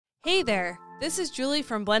Hey there, this is Julie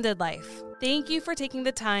from Blended Life. Thank you for taking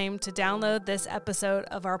the time to download this episode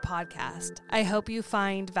of our podcast. I hope you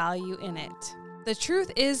find value in it. The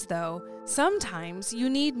truth is, though, sometimes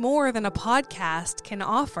you need more than a podcast can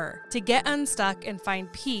offer to get unstuck and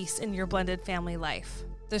find peace in your blended family life.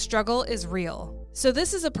 The struggle is real. So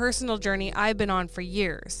this is a personal journey I've been on for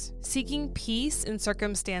years, seeking peace in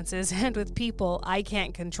circumstances and with people I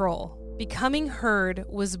can't control. Becoming Heard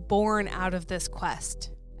was born out of this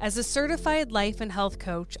quest. As a certified life and health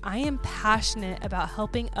coach, I am passionate about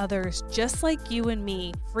helping others just like you and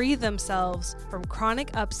me free themselves from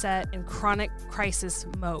chronic upset and chronic crisis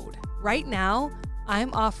mode. Right now,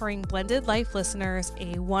 I'm offering Blended Life listeners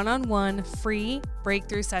a one-on-one free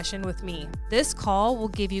breakthrough session with me. This call will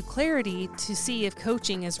give you clarity to see if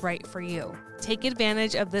coaching is right for you. Take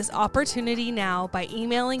advantage of this opportunity now by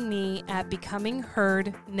emailing me at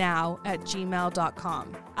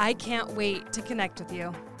becomingheardnow@gmail.com. I can't wait to connect with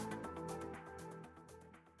you.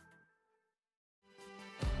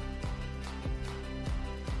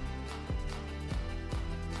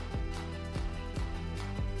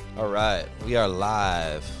 All right, we are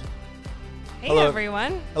live. Hey,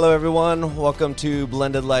 everyone. Hello, everyone. Welcome to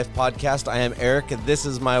Blended Life Podcast. I am Eric. This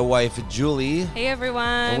is my wife, Julie. Hey, everyone.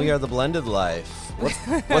 And we are the Blended Life.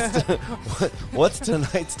 What's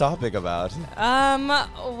tonight's topic about?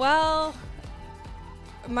 Well,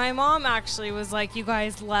 my mom actually was like, you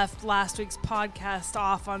guys left last week's podcast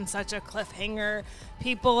off on such a cliffhanger.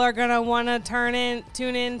 People are going to want to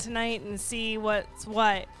tune in tonight and see what's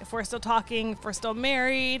what. If we're still talking, if we're still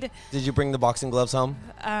married. Did you bring the boxing gloves home?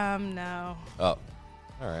 No. Oh, all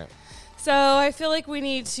right. So I feel like we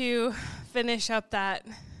need to finish up that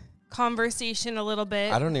conversation a little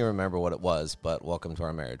bit. I don't even remember what it was, but welcome to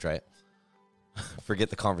our marriage, right? Forget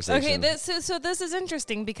the conversation. Okay, this is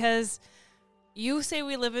interesting because you say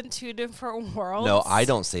we live in two different worlds. No, I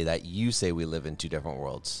don't say that. You say we live in two different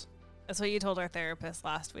worlds. That's what you told our therapist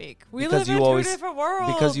last week. We Because live in two different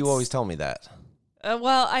worlds. Because you always tell me that.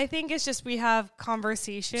 Well, I think it's just we have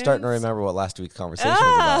conversations. Starting to remember what last week's conversation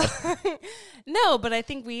was about. No, but I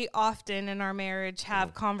think we often in our marriage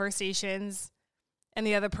have conversations and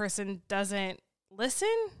the other person doesn't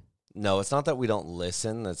listen. No, it's not that we don't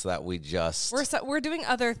listen. It's that we just... We're doing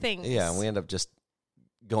other things. Yeah, and we end up just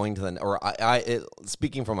going to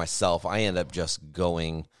speaking for myself, I end up just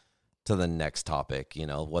going to the next topic. You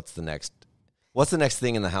know, what's the next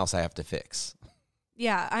thing in the house I have to fix?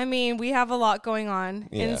 Yeah, I mean, we have a lot going on.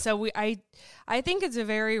 Yeah. And so I think it's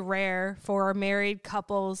very rare for married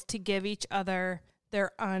couples to give each other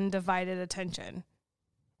their undivided attention.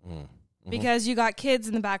 Mm-hmm. Because you got kids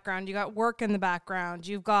in the background, you got work in the background,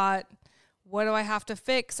 you've got, what do I have to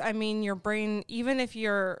fix? I mean, your brain, even if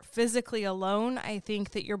you're physically alone, I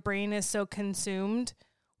think that your brain is so consumed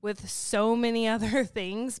with so many other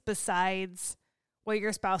things besides what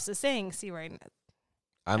your spouse is saying. See, right now.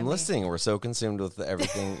 I'm listening. We're so consumed with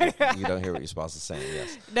everything, you don't hear what your spouse is saying.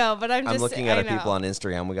 Yes. No, but I'm looking at our people on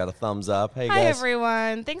Instagram. We got a thumbs up. Hey, Hi, guys.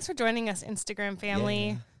 everyone. Thanks for joining us, Instagram family.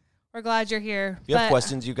 Yeah. We're glad you're here. If you have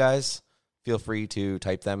questions, you guys, feel free to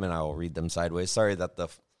type them, and I will read them sideways. Sorry that the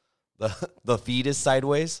feed is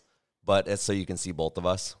sideways, but it's so you can see both of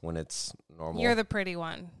us when it's normal. You're the pretty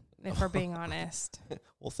one, if we're being honest.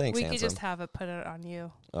 Well, thanks, We handsome. could just have it put it on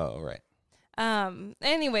you. Oh, right.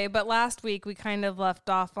 Anyway, but last week we kind of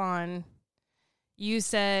left off on, you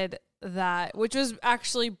said that, which was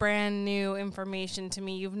actually brand new information to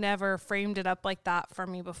me. You've never framed it up like that for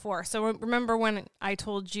me before. So remember when I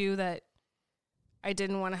told you that I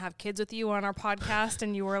didn't want to have kids with you on our podcast,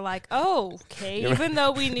 and you were like, oh, okay. Even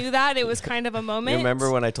though we knew that, it was kind of a moment. You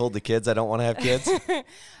remember when I told the kids I don't want to have kids?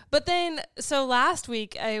 But then, so last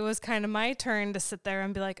week, it was kind of my turn to sit there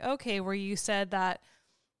and be like, okay, where you said that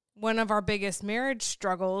one of our biggest marriage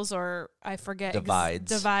struggles, or I forget,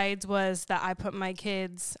 divides was that I put my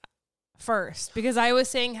kids first. Because I was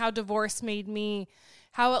saying how divorce made me,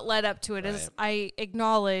 how it led up to it, is I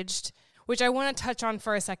acknowledged, which I want to touch on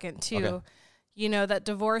for a second too. Okay. You know, that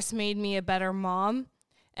divorce made me a better mom.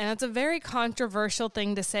 And that's a very controversial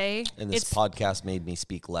thing to say. And this podcast made me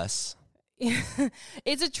speak less.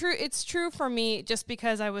 It's true for me, just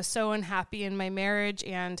because I was so unhappy in my marriage,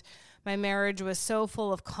 and my marriage was so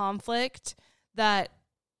full of conflict that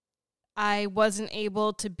I wasn't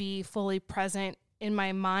able to be fully present in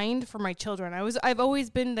my mind for my children. I've always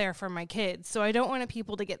been there for my kids. So I don't want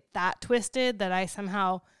people to get that twisted, that I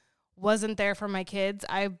somehow wasn't there for my kids.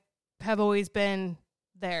 I have always been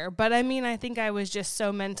there. But I mean, I think I was just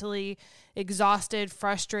so mentally exhausted,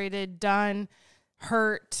 frustrated, done,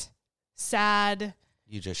 hurt, sad.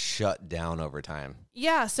 You just shut down over time.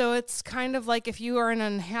 Yeah, so it's kind of like if you are an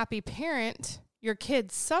unhappy parent, your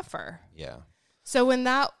kids suffer. Yeah. So when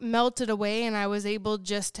that melted away and I was able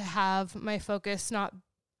just to have my focus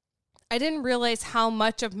I didn't realize how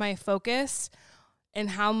much of my focus and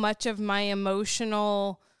how much of my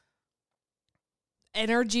emotional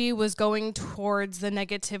energy was going towards the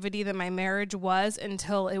negativity that my marriage was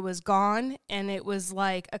until it was gone. And it was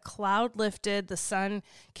like a cloud lifted, the sun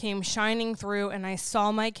came shining through, and I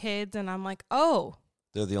saw my kids, and I'm like, oh,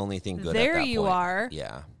 they're the only thing good there at that you point. are.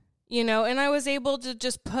 Yeah. And I was able to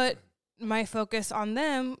just put my focus on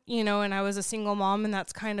them, and I was a single mom, and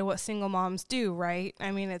that's kind of what single moms do, right?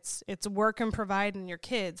 I mean, it's work and provide and your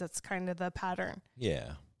kids. That's kind of the pattern.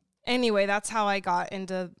 Yeah. Anyway, that's how I got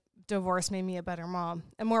into divorce. Made me a better mom,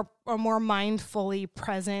 a more mindfully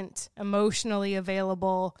present, emotionally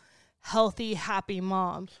available, healthy, happy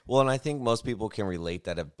mom. Well, and I think most people can relate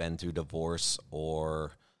that have been through divorce,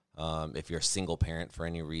 or if you're a single parent for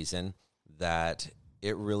any reason, that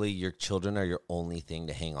it really, your children are your only thing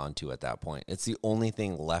to hang on to at that point. It's the only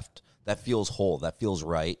thing left that feels whole, that feels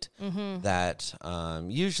right, that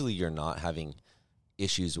usually you're not having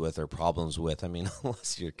issues with or problems with. I mean,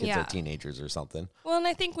 unless your kids are teenagers or something. Well, and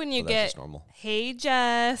I think when you get, hey,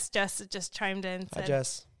 Jess just chimed in. Said, hi,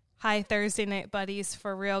 Jess. Hi, Thursday night buddies,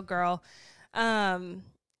 for real, girl.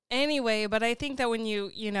 Anyway, but I think that when your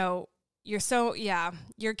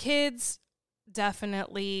kids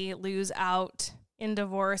definitely lose out in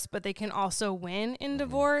divorce, but they can also win in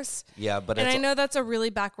divorce. Yeah, but I know that's a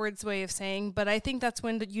really backwards way of saying, but I think that's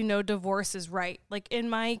when divorce is right. Like in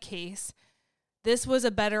my case, this was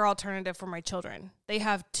a better alternative for my children. They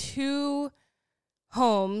have 2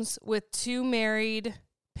 homes with 2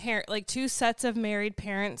 sets of married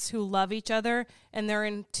parents who love each other, and they're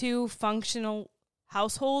in 2 functional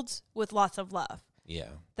households with lots of love. Yeah.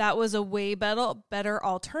 That was a way better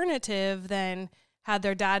alternative than had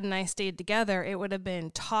their dad and I stayed together. It would have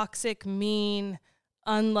been toxic, mean,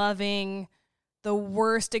 unloving, the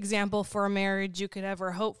worst example for a marriage you could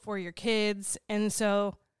ever hope for your kids. And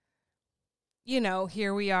so,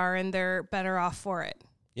 here we are, and they're better off for it.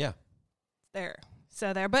 Yeah.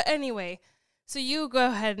 But anyway, so you go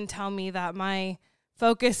ahead and tell me that my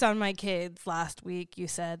focus on my kids last week, you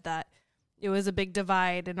said that it was a big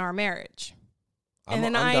divide in our marriage. And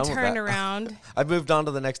then I turned around. I moved on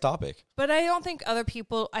to the next topic. But I don't think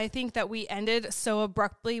I think that we ended so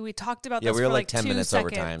abruptly. We talked about this we were for like 10 minutes 2 over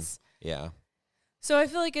seconds. time. Yeah. So I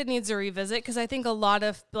feel like it needs a revisit, because I think a lot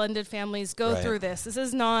of blended families go through this. This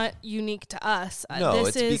is not unique to us. No,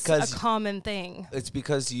 this is a common thing. It's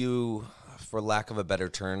because you, for lack of a better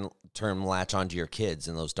term, latch onto your kids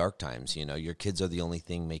in those dark times. Your kids are the only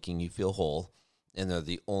thing making you feel whole, and they're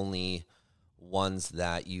the only ones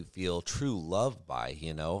that you feel true love by.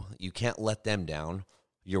 You can't let them down.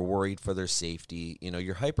 You're worried for their safety.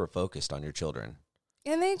 You're hyper focused on your children.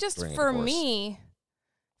 And they just, for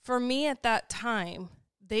me at that time,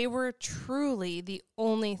 they were truly the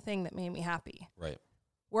only thing that made me happy. Right.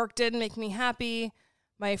 Work didn't make me happy.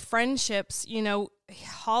 My friendships,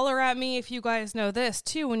 holler at me if you guys know this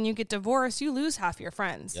too. When you get divorced, you lose half your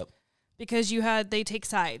friends. Yep. Because they take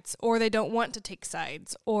sides, or they don't want to take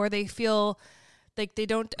sides, or they feel like they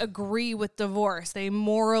don't agree with divorce. They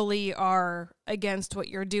morally are against what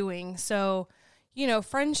you're doing. So,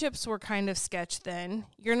 friendships were kind of sketch then.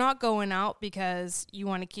 You're not going out because you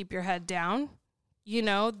want to keep your head down.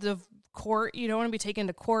 The court, you don't want to be taken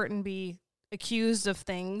to court and be accused of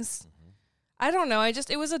things. I don't know.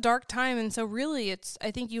 It was a dark time. And so really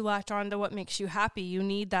I think you latch on to what makes you happy. You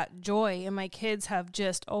need that joy. And my kids have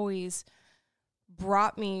just always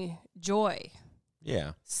brought me joy.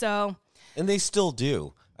 Yeah. So. And they still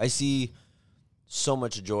do. I see so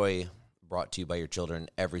much joy brought to you by your children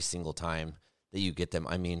every single time that you get them.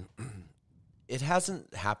 I mean, it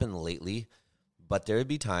hasn't happened lately, but there would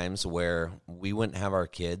be times where we wouldn't have our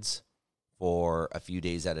kids for a few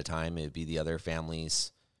days at a time. It would be the other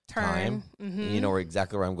family's time. Mm-hmm. You know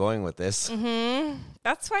exactly where I'm going with this. Mm-hmm.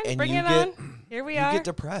 That's fine. And bring it on. Here we are. You get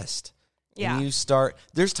depressed. Yeah. And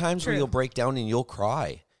there's times where you'll break down and you'll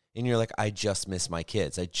cry. And you're like, I just miss my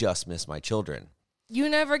kids. I just miss my children. You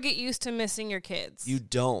never get used to missing your kids. You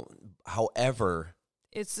don't. However,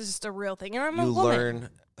 it's just a real thing. I'm a woman.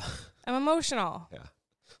 I'm emotional. Yeah.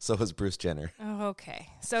 So is Bruce Jenner. Oh, okay.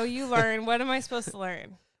 So you learn. What am I supposed to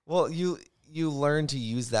learn? Well, you learn to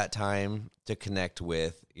use that time to connect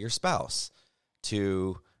with your spouse,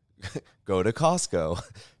 to go to Costco,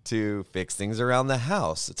 to fix things around the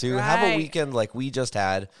house, to have a weekend like we just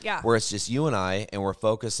had, where it's just you and I, and we're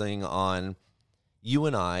focusing on you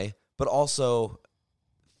and I, but also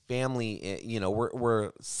family.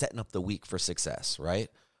 We're setting up the week for success, right?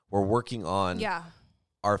 We're working on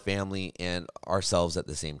our family and ourselves at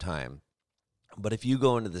the same time. But if you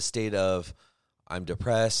go into the state of, I'm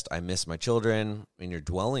depressed, I miss my children, and you're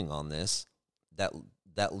dwelling on this,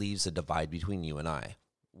 that leaves a divide between you and I.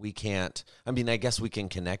 We can't, I mean, I guess we can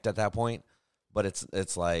connect at that point, but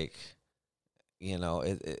it's like, you know,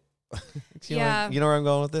 you know where I'm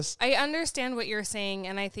going with this? I understand what you're saying,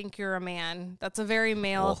 and I think you're a man. That's a very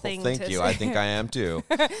male thing to say. Thank you. I think I am too.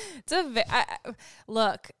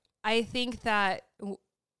 Look, I think that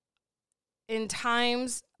in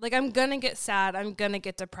times, like, I'm going to get sad, I'm going to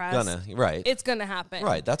get depressed. Right. It's going to happen.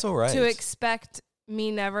 Right, that's all right. To expect me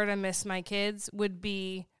never to miss my kids would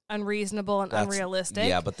be unreasonable and unrealistic.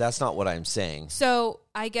 Yeah, but that's not what I'm saying. So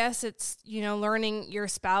I guess it's, you know, learning your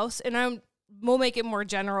spouse, and we'll make it more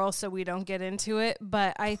general so we don't get into it.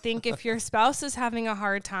 But I think if your spouse is having a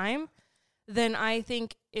hard time, then I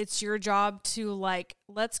think it's your job to, like,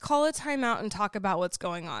 let's call a timeout and talk about what's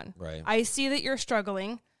going on. Right. I see that you're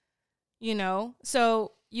struggling, you know,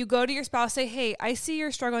 so you go to your spouse, say, hey, I see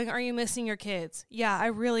you're struggling. Are you missing your kids? Yeah, I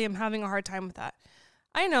really am having a hard time with that.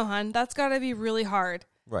 I know, hon, that's got to be really hard.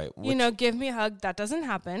 Right. You know, give me a hug. That doesn't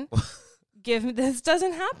happen. This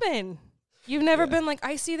doesn't happen. You've never been like,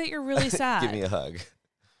 I see that you're really sad. Give me a hug.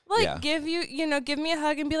 Like, give me a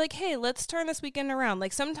hug and be like, hey, let's turn this weekend around.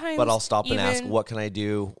 Like, sometimes. But I'll stop and ask, what can I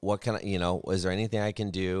do? What can I, you know, is there anything I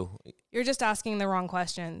can do? You're just asking the wrong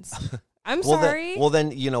questions. I'm well, sorry.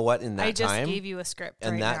 Then, you know what? In that time. I just gave you a script.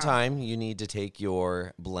 In that time, you need to take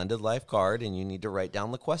your Blended Life card and you need to write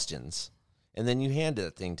down the questions. And then you hand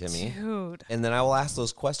that thing to me. Dude. And then I will ask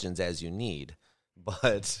those questions as you need.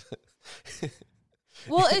 But.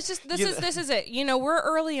 Well, it's just, this is it. You know, we're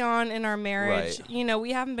early on in our marriage. Right. You know,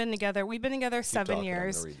 we haven't been together. We've been together 7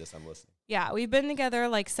 years. I'm going to read this. I'm listening. Yeah, we've been together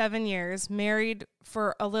like 7 years, married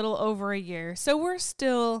for a little over a year. So we're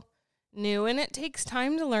still new, and it takes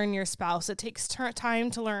time to learn your spouse. It takes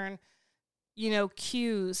time to learn, you know,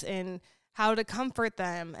 cues and how to comfort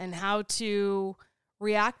them and how to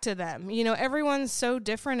react to them. You know, everyone's so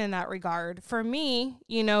different in that regard. For me,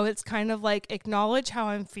 you know, it's kind of like acknowledge how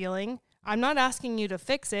I'm feeling. I'm not asking you to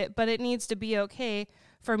fix it, but it needs to be okay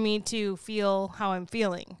for me to feel how I'm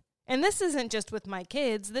feeling. And this isn't just with my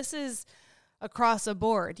kids. This is across the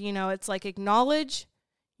board. You know, it's like acknowledge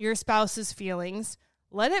your spouse's feelings.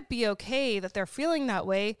 Let it be okay that they're feeling that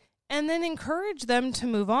way, and then encourage them to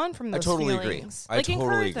move on from those feelings. I totally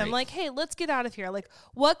encourage agree. them. Like, hey, let's get out of here. Like,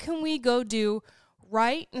 what can we go do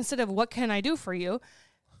right instead of what can I do for you?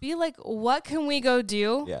 Be like, what can we go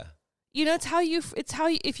do? Yeah. You know, it's how you,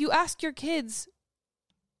 if you ask your kids,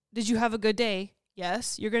 did you have a good day?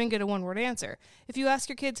 Yes, you're going to get a one-word answer. If you ask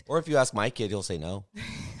your kids. Or if you ask my kid, he'll say no.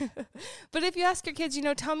 But if you ask your kids, you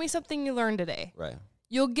know, tell me something you learned today. Right.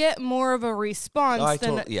 You'll get more of a response. So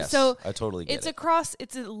I totally get it.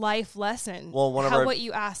 It's a life lesson. Well, what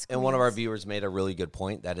you ask. And one of our viewers made a really good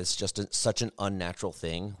point that it's just such an unnatural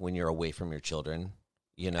thing when you're away from your children.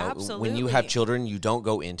 You know, Absolutely. When you have children, you don't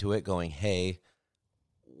go into it going, hey,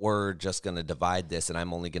 we're just going to divide this and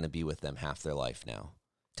I'm only going to be with them half their life now.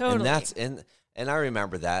 Totally. And I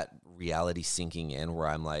remember that reality sinking in where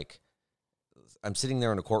I'm like, I'm sitting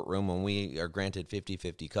there in a courtroom when we are granted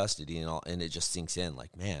 50-50 custody and it just sinks in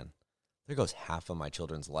like, man, there goes half of my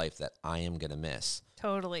children's life that I am going to miss.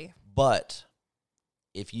 Totally. But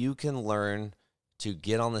if you can learn to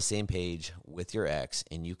get on the same page with your ex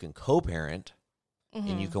and you can co-parent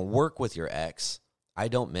and you can work with your ex, I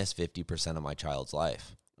don't miss 50% of my child's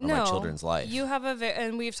life or my children's life. You have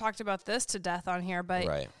and we've talked about this to death on here, but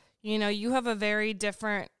right. You know, you have a very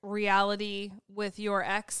different reality with your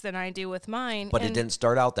ex than I do with mine. But it didn't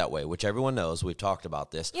start out that way, which everyone knows. We've talked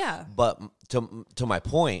about this. Yeah. But to my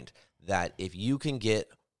point, that if you can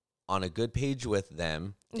get on a good page with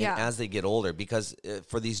them and as they get older, because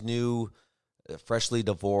for these new freshly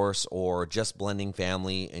divorced or just blending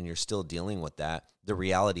family and you're still dealing with that, the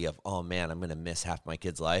reality of, oh, man, I'm going to miss half my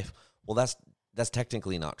kid's life. Well, that's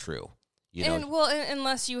technically not true. You know?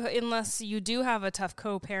 Unless you do have a tough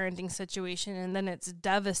co-parenting situation, and then it's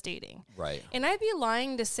devastating. Right. And I'd be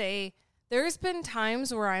lying to say there's been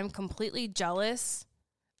times where I'm completely jealous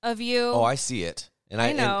of you. Oh, I see it. And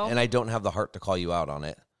I know. And I don't have the heart to call you out on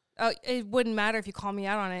it. Oh, it wouldn't matter if you call me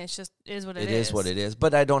out on it. It's just is what it is. It is what it is.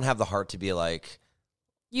 But I don't have the heart to be like,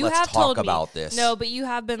 let's talk told about me. this. No, but you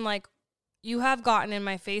have been like, you have gotten in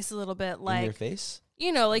my face a little bit. Like, in your face?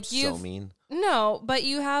 You know, like so mean. No, but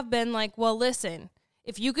you have been like, well, listen,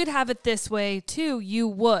 if you could have it this way too, you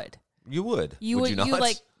would. You would. You would would.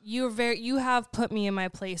 You not? You have put me in my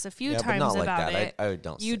place a few times but not about like that. it. I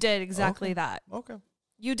don't. You did exactly that. Okay.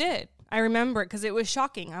 You did. I remember it because it was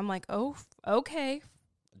shocking. I'm like, oh, okay.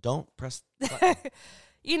 Don't press.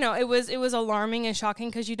 You know, it was alarming and shocking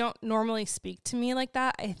because you don't normally speak to me like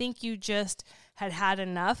that. I think you just had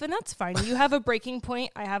enough, and that's fine. You have a breaking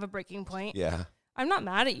point. I have a breaking point. Yeah. I'm not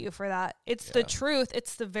mad at you for that. It's the truth.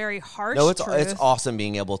 It's the very harsh truth. It's awesome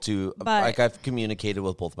being able to, like, I've communicated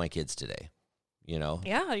with both my kids today, you know?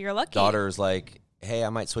 Yeah, you're lucky. Daughter's like, hey, I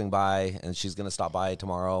might swing by, and she's going to stop by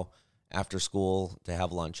tomorrow after school to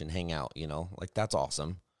have lunch and hang out, you know? Like, that's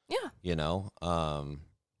awesome. Yeah. You know?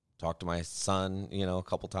 Talk to my son, you know, a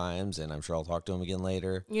couple times, and I'm sure I'll talk to him again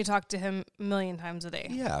later. You talk to him a million times a day.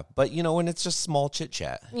 Yeah, but, you know, when it's just small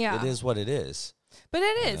chit-chat, yeah. It is what it is. But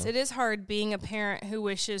it is hard being a parent who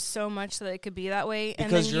wishes so much that it could be that way.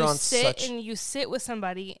 Because and then you sit with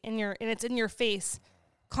somebody and it's in your face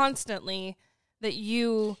constantly that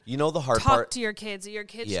you know the hard talk part to your kids, that your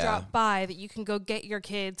kids drop by, that you can go get your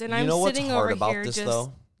kids. And I'm what's sitting hard over about here this, just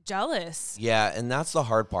though? Jealous. Yeah, and that's the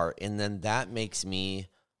hard part. And then that makes me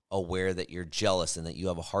aware that you're jealous and that you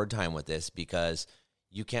have a hard time with this because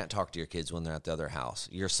you can't talk to your kids when they're at the other house.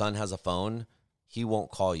 Your son has a phone. He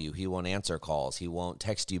won't call you. He won't answer calls. He won't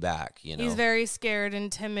text you back, you know. He's very scared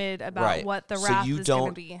and timid about what the wrath is going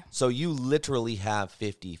to be. So you literally have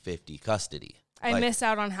 50-50 custody. I miss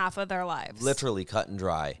out on half of their lives. Literally cut and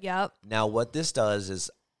dry. Yep. Now, what this does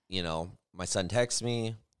is, you know, my son texts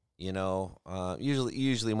me, you know,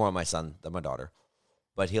 usually more my son than my daughter.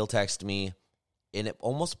 But he'll text me, and it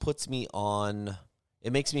almost puts me on,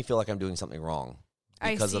 it makes me feel like I'm doing something wrong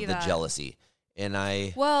because of the jealousy. And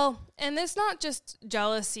and it's not just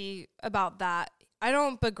jealousy about that. I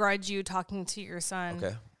don't begrudge you talking to your son.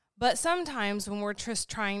 Okay. But sometimes when we're just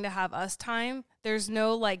trying to have us time, there's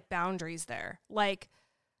no like boundaries there. Like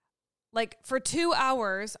for 2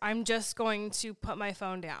 hours, I'm just going to put my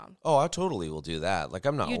phone down. Oh, I totally will do that. Like,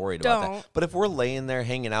 I'm not worried about that. But if we're laying there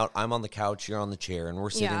hanging out, I'm on the couch, you're on the chair, and we're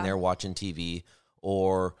sitting there watching TV,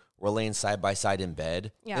 or we're laying side by side in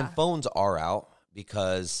bed, and phones are out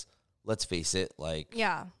because, let's face it, like,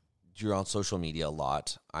 you're on social media a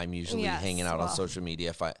lot. I'm usually hanging out on social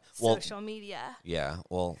media. Social media. Yeah.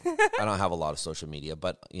 Well, I don't have a lot of social media,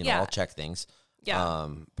 but, you know, I'll check things. Yeah.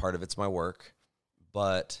 Part of it's my work.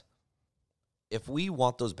 But if we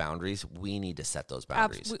want those boundaries, we need to set those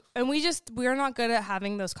boundaries. And we're not good at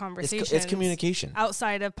having those conversations. It's communication.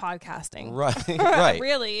 Outside of podcasting. Right. Right.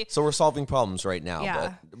 Really. So we're solving problems right now.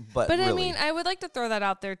 Yeah. But really. I mean, I would like to throw that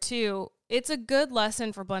out there too. It's a good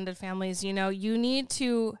lesson for blended families. You know, you need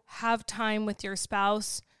to have time with your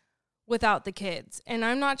spouse without the kids. And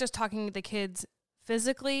I'm not just talking to the kids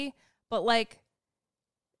physically, but like,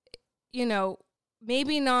 you know,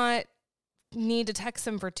 maybe not need to text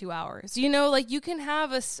them for 2 hours. You know, like you can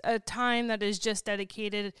have a time that is just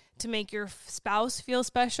dedicated to make your spouse feel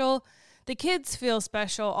special. The kids feel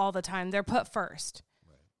special all the time. They're put first.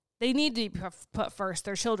 Right. They need to be put first.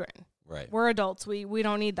 They're children. Right. We're adults. We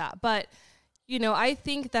don't need that. But, you know, I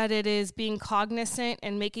think that it is being cognizant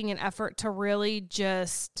and making an effort to really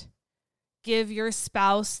just give your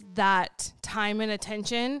spouse that time and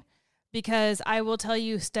attention, because I will tell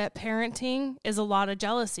you, step parenting is a lot of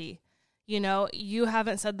jealousy. You know, you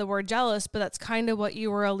haven't said the word jealous, but that's kind of what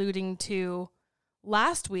you were alluding to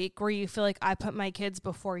last week, where you feel like I put my kids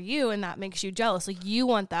before you and that makes you jealous. Like you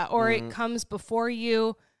want that, or it comes before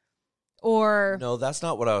you. Or no, that's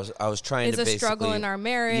not what I was trying to basically. It's a struggle in our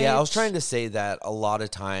marriage. Yeah, I was trying to say that a lot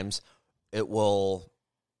of times it will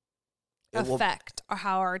affect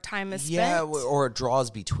how our time is spent. Yeah, or it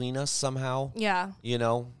draws between us somehow. Yeah. You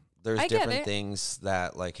know, there's different things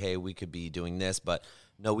that like, hey, we could be doing this, but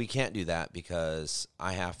no, we can't do that because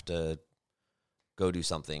I have to go do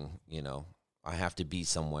something, you know. I have to be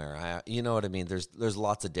somewhere. You know what I mean? There's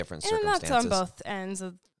lots of different circumstances. And that's on both ends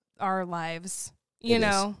of our lives, you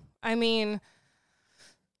know. I mean,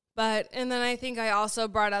 and then I think I also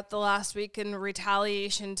brought up the last week in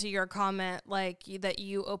retaliation to your comment, like that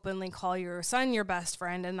you openly call your son your best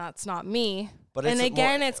friend, and that's not me. But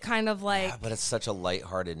it's kind of like, yeah, but it's such a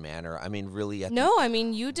lighthearted manner. I mean, really.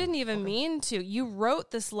 You didn't even mean to. You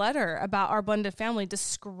wrote this letter about our blended family,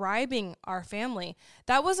 describing our family.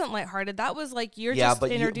 That wasn't lighthearted. That was like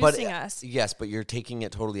introducing us. Yes, but you're taking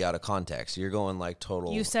it totally out of context. You're going like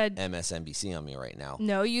total. You said MSNBC on me right now.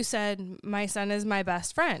 No, you said my son is my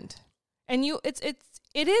best friend, and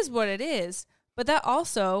it is what it is. But that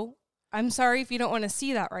also. I'm sorry if you don't want to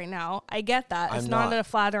see that right now. I get that. It's not a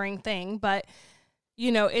flattering thing, but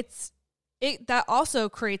you know, that also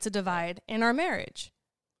creates a divide in our marriage.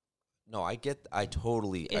 No, I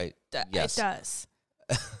totally it yes. It does.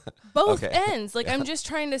 Both ends. Like I'm just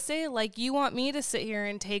trying to say, like, you want me to sit here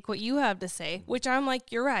and take what you have to say, which I'm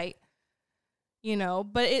like, you're right. You know,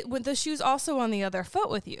 but with the shoe's also on the other foot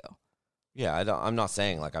with you. Yeah, I'm not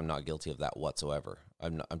saying like I'm not guilty of that whatsoever. I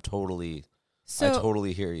totally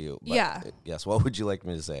hear you. But yes. What would you like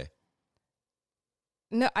me to say?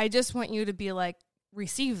 No, I just want you to be like,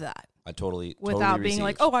 receive that. I totally without being received.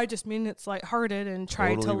 like, oh, I just mean it's lighthearted and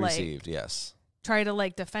try totally to like received, yes. Try to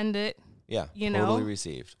like defend it. Yeah, you totally know?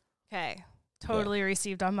 received. Okay. Totally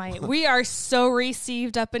received on my We are so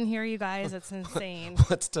received up in here, you guys. It's insane.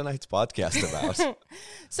 What's tonight's podcast about?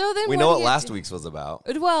 So then we know what last week's was about.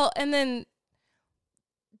 Well, and then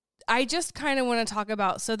I just kind of want to talk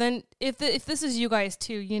about, so then if this is you guys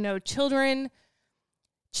too, you know, children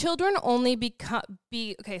only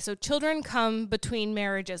so children come between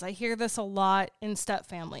marriages. I hear this a lot in step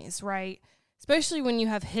families, right? Especially when you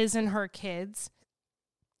have his and her kids.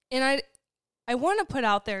 And I want to put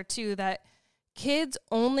out there too that kids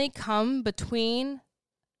only come between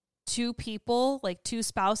two people, like two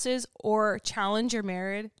spouses, or challenge your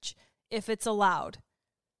marriage if it's allowed,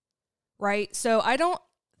 right? So I don't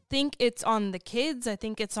think it's on the kids. I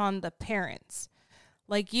think it's on the parents.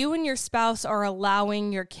 Like you and your spouse are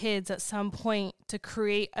allowing your kids at some point to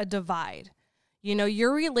create a divide. You know,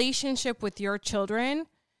 your relationship with your children,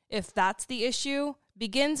 if that's the issue,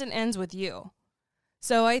 begins and ends with you.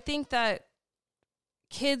 So I think that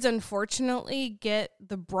kids, unfortunately, get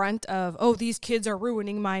the brunt of, oh, these kids are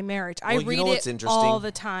ruining my marriage. I read it all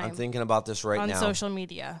the time. I'm thinking about this right now. On social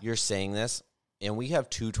media. You're saying this, and we have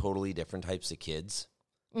two totally different types of kids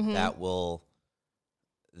that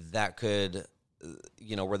could,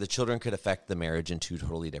 you know, where the children could affect the marriage in two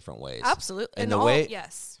totally different ways. Absolutely.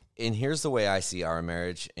 Yes. And here's the way I see our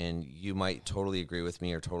marriage, and you might totally agree with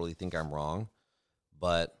me or totally think I'm wrong,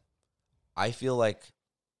 but I feel like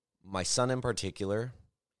my son in particular,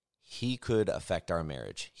 he could affect our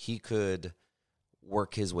marriage. He could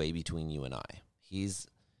work his way between you and I. He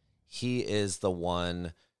is the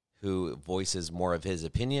one who voices more of his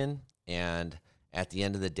opinion, and at the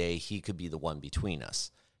end of the day, he could be the one between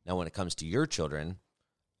us. Now, when it comes to your children,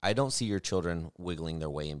 I don't see your children wiggling their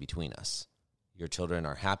way in between us. Your children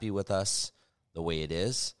are happy with us the way it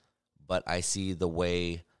is, but I see the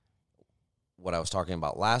way, what I was talking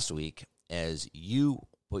about last week, as you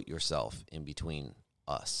put yourself in between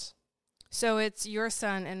us. So it's your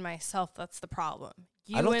son and myself that's the problem.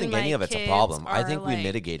 I don't think any of it's a problem. I think we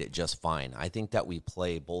mitigate it just fine. I think that we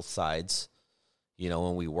play both sides, you know,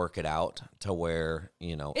 and we work it out to where,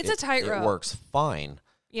 you know, it's a tightrope. It works fine.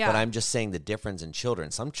 Yeah. But I'm just saying the difference in children.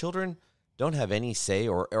 Some children don't have any say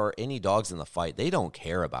or any dogs in the fight. They don't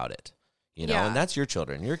care about it. You know, and that's your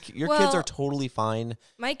children. Your kids are totally fine.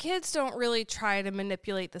 My kids don't really try to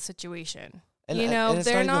manipulate the situation. And, you know, and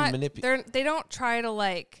they're not they don't try to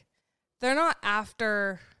like, they're not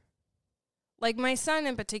after, like my son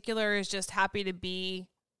in particular is just happy to be,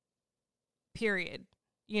 period.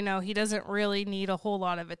 You know, he doesn't really need a whole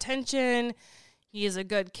lot of attention. He is a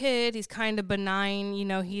good kid. He's kind of benign. You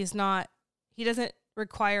know, he doesn't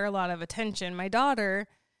require a lot of attention. My daughter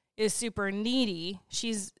is super needy.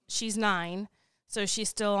 She's 9, so she's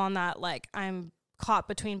still on that, like, I'm caught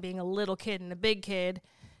between being a little kid and a big kid.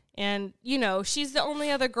 And, you know, she's the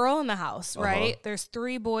only other girl in the house, right? There's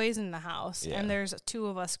 3 boys in the house, and there's 2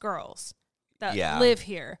 of us girls that live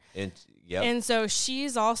here. And so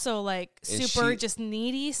she's also, like, super just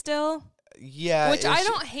needy still. Yeah. Which I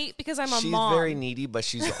don't hate because I'm a mom. She's very needy, but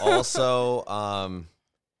she's also,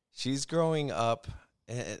 she's growing up,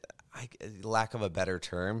 lack of a better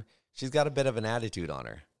term, she's got a bit of an attitude on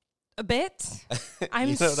her. A bit? I'm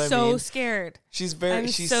you know so scared. She's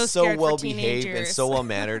so well behaved and so well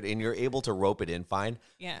mannered, and you're able to rope it in fine.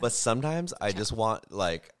 Yeah. But sometimes I just want,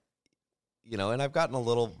 like, you know, and I've gotten a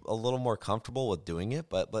little more comfortable with doing it,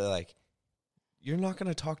 but like, you're not going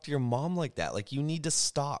to talk to your mom like that. Like, you need to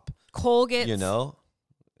stop. Cole gets, you know,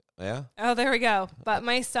 yeah. Oh, there we go. But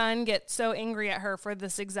my son gets so angry at her for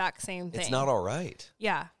this exact same thing. It's not all right.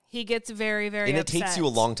 Yeah, he gets very, very and upset. It takes you a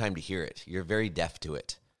long time to hear it. You're very deaf to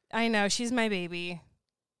it. I know. She's my baby.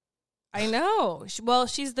 I know. Well,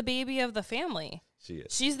 she's the baby of the family. She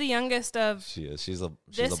is. She's the youngest of. She is. She's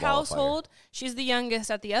this a household. She's the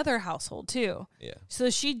youngest at the other household too. Yeah. So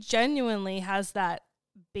she genuinely has that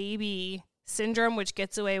baby syndrome, which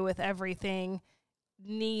gets away with everything,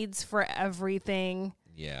 needs for everything.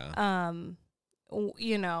 Yeah.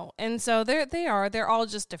 You know, and so they're all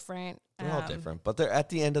just different. They're all different, but they're at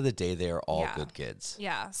the end of the day, they are all good kids.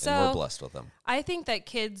 Yeah. So and we're blessed with them. I think that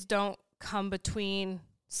kids don't come between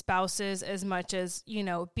spouses as much as, you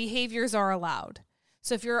know, behaviors are allowed.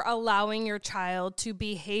 So if you're allowing your child to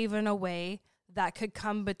behave in a way that could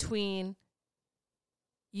come between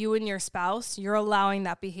you and your spouse, you're allowing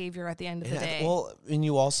that behavior at the end of the day. Well, and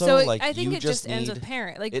you also, so like, I think you it just ends with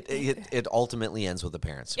parent. Like it ultimately ends with the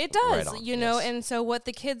parents. It does, right on. you know, and so what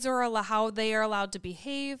the kids are how they are allowed to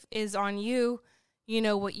behave is on you.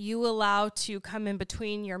 what you allow to come in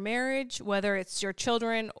between your marriage, whether it's your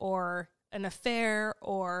children or an affair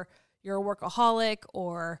or you're a workaholic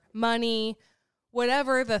or money,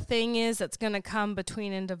 whatever the thing is that's going to come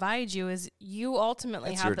between and divide you, is you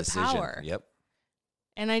ultimately have the power. Yep.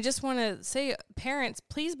 And I just want to say, parents,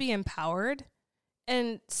 please be empowered.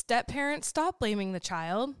 And step parents, stop blaming the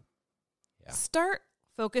child. Yeah. Start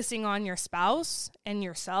focusing on your spouse and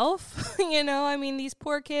yourself. These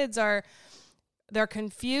poor kids they're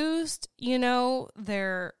confused,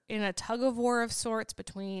 they're in a tug of war of sorts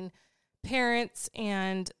between parents,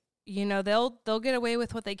 and, they'll get away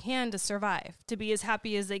with what they can to survive, to be as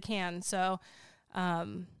happy as they can. So,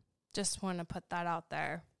 just want to put that out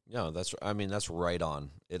there. No, that's right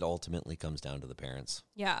on. It ultimately comes down to the parents.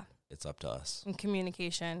 Yeah. It's up to us. And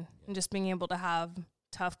communication, and just being able to have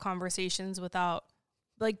tough conversations without,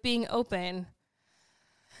 being open.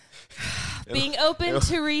 Being open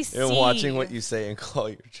to receive. And watching what you say and call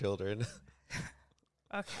your children.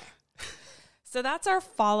 Okay. So that's our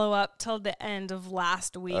follow-up till the end of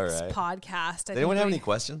last week's podcast. Does anyone have any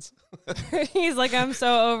questions? He's like, I'm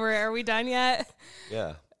so over it. Are we done yet?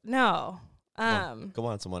 Yeah. No. Come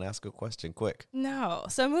on, someone ask a question quick. No.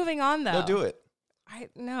 So moving on, though. No, do it.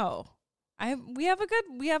 We have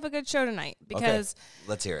a good show tonight, because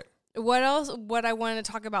let's hear it. What I wanted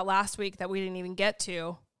to talk about last week that we didn't even get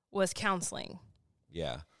to was counseling.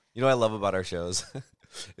 Yeah. What I love about our shows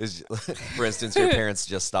is, for instance, your parents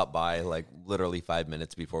just stopped by literally 5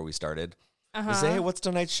 minutes before we started. They say, hey, what's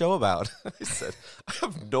tonight's show about? I said, I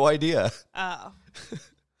have no idea. Oh.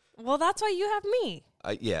 Well, that's why you have me.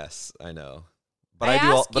 Yes, I know. But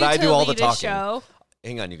I do all the talking. Show.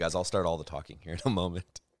 Hang on, you guys. I'll start all the talking here in a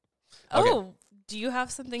moment. Okay. Do you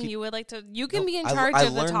have something you would like to? You can be in charge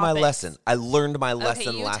of the topics. I learned my lesson last week.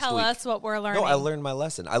 Okay, you tell us what we're learning. No, I learned my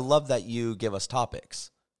lesson. I love that you give us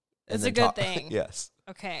topics. It's a good thing. Yes.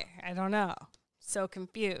 Okay, I don't know. So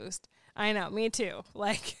confused. I know, me too.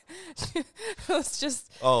 Let's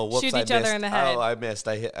just shoot each other in the head. Oh, I missed.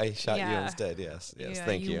 I shot you instead. Yes.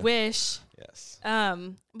 Thank you. You wish. Yes.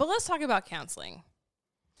 But let's talk about counseling,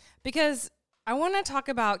 because I want to talk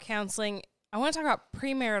about counseling. I want to talk about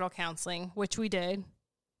premarital counseling, which we did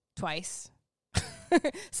twice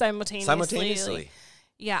simultaneously.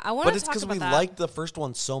 Yeah, I want to talk about that. But it's because we liked the first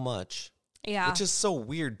one so much. Yeah. Which is so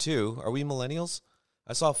weird, too. Are we millennials?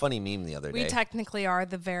 I saw a funny meme the other day. We technically are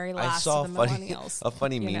the very last of the millennials. A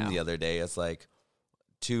funny meme the other day. It's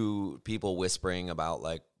two people whispering about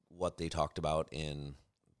what they talked about in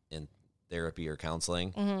therapy or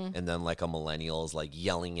counseling, and then a millennial is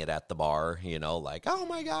yelling it at the bar, oh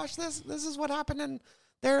my gosh, this is what happened in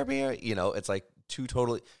therapy. It's two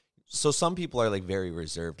totally. So some people are very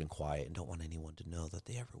reserved and quiet and don't want anyone to know that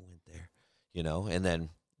they ever went there, and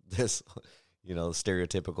then this,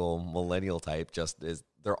 stereotypical millennial type just is,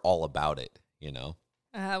 they're all about it,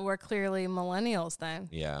 We're clearly millennials then.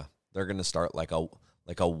 Yeah. They're going to start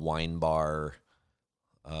a wine bar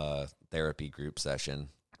therapy group session.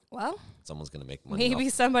 Well, someone's going to make money. Maybe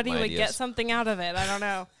somebody would get something out of it. I don't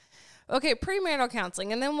know. Okay, premarital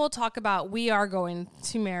counseling. And then we'll talk about, we are going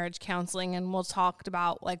to marriage counseling, and we'll talk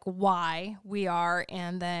about why we are,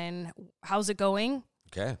 and then how's it going?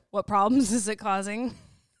 Okay. What problems is it causing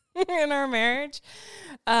in our marriage?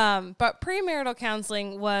 But premarital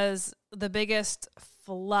counseling was the biggest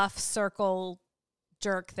fluff circle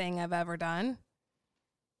jerk thing I've ever done.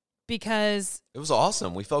 Because it was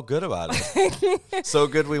awesome. We felt good about it. So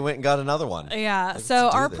good we went and got another one. Yeah. So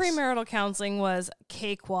our premarital counseling was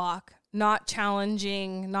cakewalk, not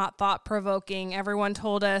challenging, not thought-provoking. Everyone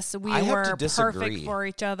told us we were perfect for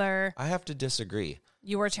each other. I have to disagree.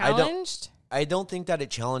 You were challenged? I don't think that it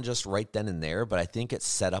challenged us right then and there, but I think it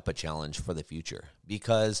set up a challenge for the future,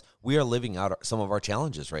 because we are living out some of our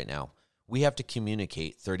challenges right now. We have to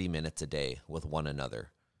communicate 30 minutes a day with one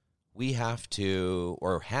another. We have to,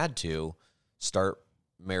 or had to, start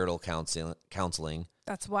marital counseling.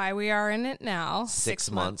 That's why we are in it now. 6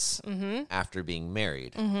 months after being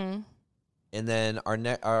married. Mm-hmm. And then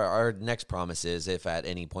our next promise is, if at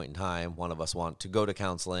any point in time one of us want to go to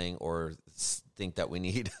counseling or think that we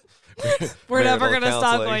need we're never going to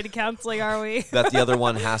stop going to counseling, are we? That the other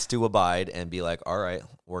one has to abide and be like, all right,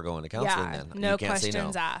 we're going to counseling then. No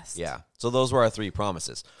questions asked. Yeah. So those were our 3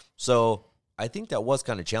 promises. So I think that was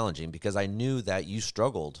kind of challenging, because I knew that you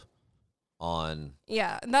struggled on.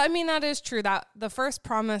 Yeah. That is true. That the first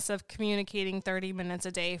promise of communicating 30 minutes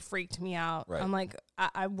a day freaked me out. Right. I'm like,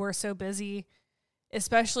 we're so busy,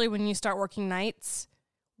 especially when you start working nights.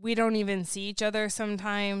 We don't even see each other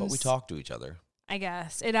sometimes. But we talk to each other. I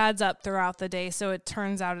guess it adds up throughout the day. So it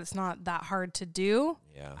turns out it's not that hard to do.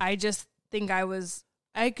 Yeah. I just think I was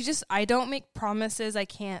I don't make promises I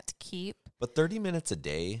can't keep. But 30 minutes a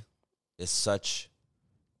day is such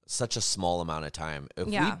a small amount of time. If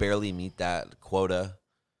we barely meet that quota,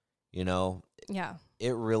 you know,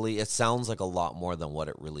 it sounds like a lot more than what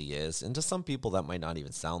it really is. And to some people that might not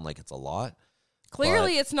even sound like it's a lot.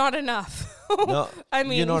 Clearly it's not enough. No, I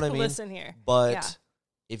mean, you know what I mean? Listen here. But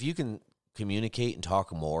if you can communicate and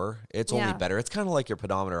talk more, it's only better. It's kind of like your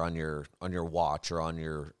pedometer on your watch or on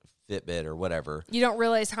your Fitbit or whatever. You don't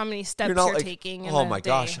realize how many steps you're taking in oh my day.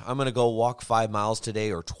 gosh, I'm going to go walk 5 miles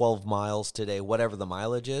today or 12 miles today, whatever the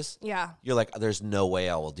mileage is. Yeah. You're like, there's no way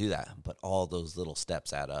I will do that. But all those little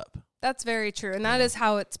steps add up. That's very true. And that is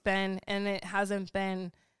how it's been. And it hasn't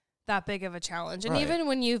been that big of a challenge. And even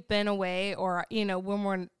when you've been away or, you know, when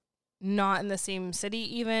we're not in the same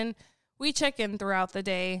city even, we check in throughout the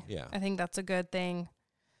day. Yeah. I think that's a good thing.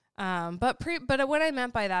 But what I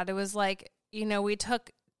meant by that, it was like, you know, we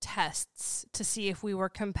took tests to see if we were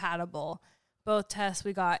compatible. Both tests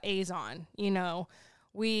we got A's on. You know,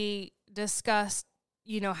 we discussed,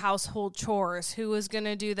 you know, household chores, who was going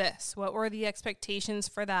to do this, what were the expectations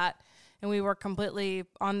for that, and we were completely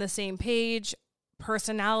on the same page.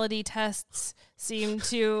 Personality tests seemed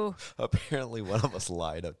to apparently one of us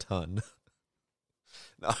lied a ton.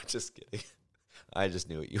 No, I'm just kidding. I just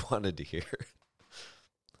knew what you wanted to hear.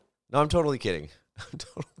 No, I'm totally kidding. I'm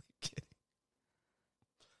totally kidding.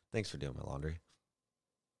 Thanks for doing my laundry.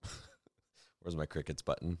 Where's my crickets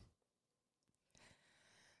button?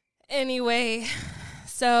 Anyway,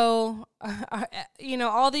 so, you know,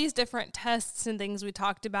 all these different tests and things we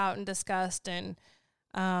talked about and discussed and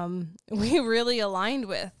we really aligned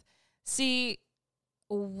with. See,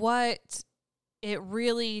 what it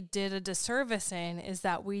really did a disservice in is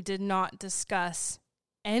that we did not discuss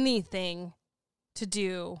anything to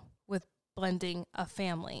do with blending a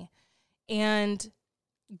family. And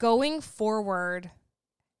going forward,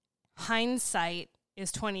 hindsight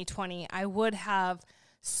is 2020. I would have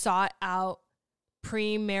sought out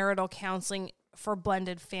premarital counseling for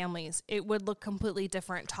blended families. It would look completely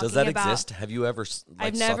different. Does that exist? Have you ever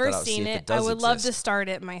I've never seen it. I would love to start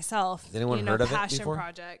it myself. Has anyone heard of it Passion before?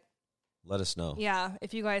 Project. Let us know. Yeah,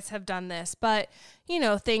 if you guys have done this. But, you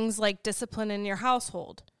know, things like discipline in your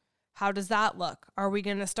household. How does that look? Are we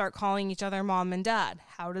going to start calling each other mom and dad?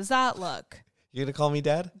 How does that look? You going to call me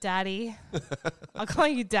dad? Daddy. I'll call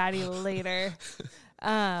you daddy later.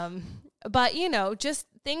 But, you know, just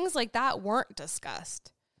things like that weren't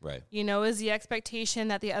discussed. Right. You know, is the expectation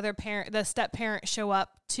that the other parent, the step parent, show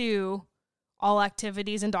up to all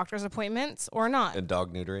activities and doctor's appointments or not? And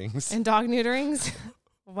dog neuterings. And dog neuterings.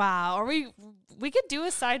 Wow. We could do a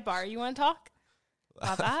sidebar. You want to talk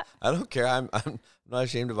about that? I don't care. I'm not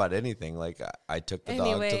ashamed about anything. Like I took the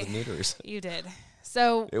dog to the neuters. You did.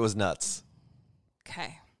 So it was nuts.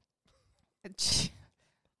 Okay.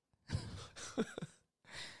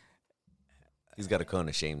 He's got a cone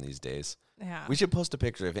of shame these days. Yeah. We should post a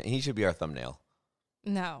picture of him. He should be our thumbnail.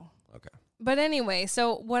 No. Okay. But anyway,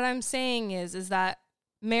 so what I'm saying is that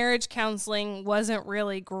marriage counseling wasn't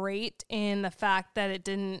really great in the fact that it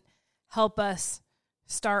didn't help us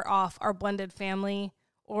start off our blended family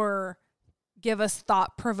or give us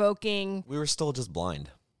thought-provoking. We were still just blind.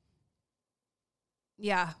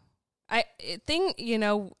 Yeah. I think, you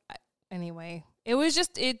know, anyway, it was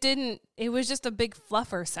just a big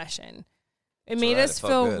fluffer session. It made us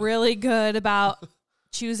feel really good about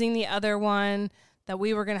choosing the other one, that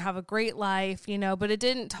we were going to have a great life, you know, but it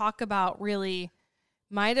didn't talk about really,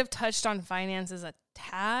 might have touched on finances a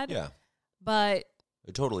tad. Yeah. But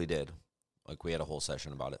it totally did. Like we had a whole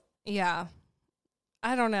session about it. Yeah.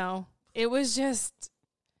 I don't know. It was just,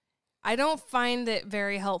 I don't find it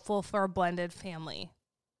very helpful for a blended family.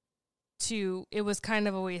 It was kind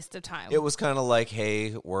of a waste of time. It was kind of like,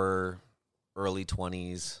 hey, we're early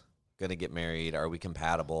 20s. Gonna get married. Are we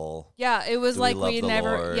compatible? Yeah, it was like we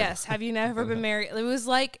never. Lord? Yes, have you never been married? It was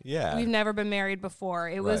like we've never been married before.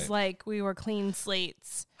 It was like we were clean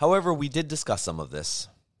slates. However, we did discuss some of this.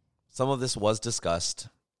 Some of this was discussed,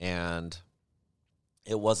 and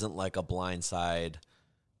it wasn't like a blindside.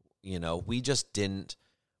 You know, we didn't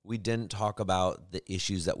talk about the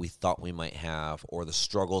issues that we thought we might have or the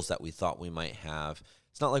struggles that we thought we might have.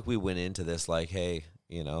 It's not like we went into this like, hey,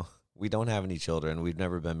 you know, we don't have any children. We've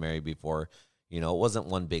never been married before. You know, it wasn't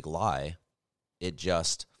one big lie. It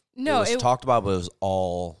was talked about, but it was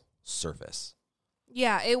all surface.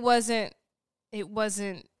 Yeah, it wasn't,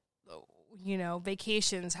 you know,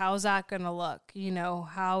 vacations. How's that going to look? You know,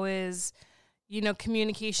 how is, you know,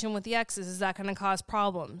 communication with the exes? Is that going to cause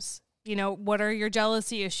problems? You know, what are your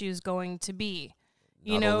jealousy issues going to be?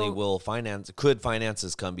 Not only could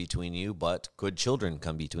finances come between you, but could children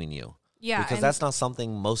come between you? Yeah. Because that's not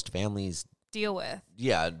something most families deal with.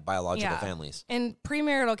 Yeah, biological families. And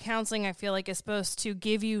premarital counseling, I feel like, is supposed to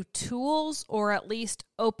give you tools or at least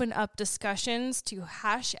open up discussions to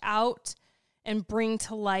hash out and bring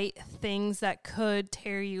to light things that could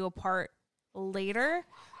tear you apart later.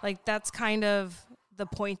 Like, that's kind of the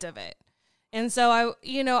point of it. And so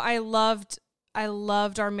I loved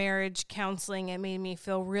our marriage counseling. It made me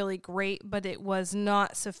feel really great, but it was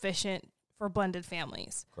not sufficient for blended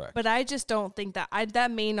families. Correct. But I just don't think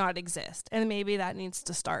that may not exist, and maybe that needs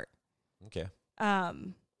to start. Okay.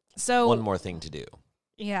 So one more thing to do.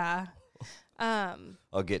 Yeah.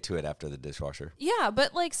 I'll get to it after the dishwasher. Yeah,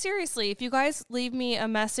 but like seriously, if you guys leave me a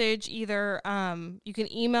message, either you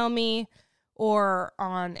can email me or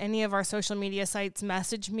on any of our social media sites,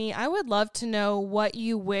 message me. I would love to know what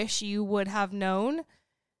you wish you would have known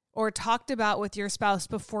or talked about with your spouse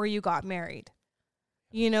before you got married.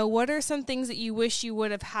 You know, what are some things that you wish you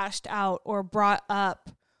would have hashed out or brought up?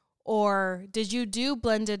 Or did you do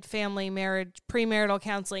blended family marriage premarital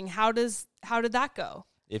counseling? How did that go?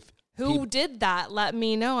 Who did that? Let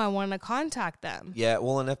me know. I want to contact them. Yeah,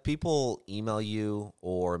 well, and if people email you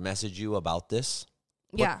or message you about this,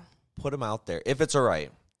 put them out there. If it's all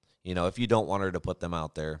right. You know, if you don't want her to put them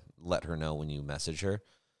out there, let her know when you message her.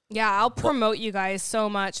 Yeah, I'll promote you guys so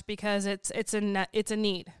much because it's a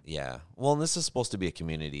need. Yeah. Well, and this is supposed to be a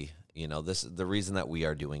community. You know, the reason that we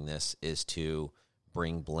are doing this is to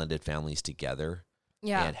bring blended families together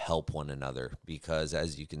and help one another, because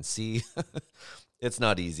as you can see, it's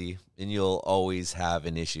not easy, and you'll always have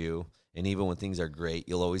an issue. And even when things are great,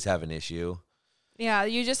 you'll always have an issue. Yeah,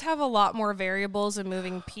 you just have a lot more variables and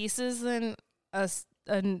moving pieces than a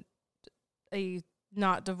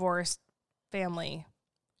not divorced family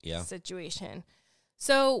situation.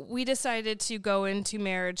 So we decided to go into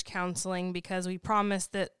marriage counseling because we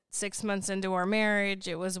promised that 6 months into our marriage,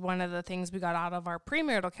 it was one of the things we got out of our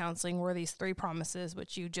premarital counseling were these 3 promises,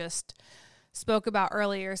 which you just spoke about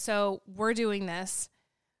earlier. So we're doing this.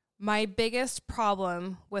 My biggest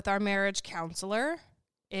problem with our marriage counselor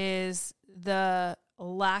is the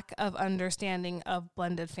lack of understanding of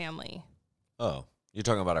blended family. Oh, you're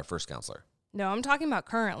talking about our first counselor? No, I'm talking about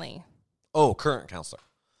currently. Oh, current counselor.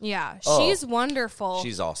 Yeah, she's wonderful.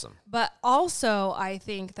 She's awesome. But also, I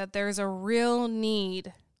think that there's a real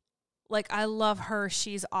need. Like, I love her.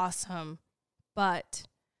 She's awesome. But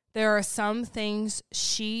there are some things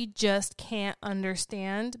she just can't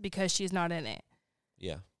understand because she's not in it.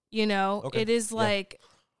 Yeah. You know, It is like,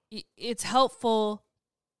 it's helpful.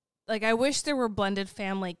 Like, I wish there were blended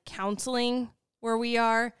family counseling where we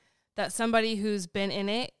are, that somebody who's been in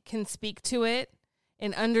it can speak to it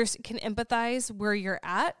and can empathize where you're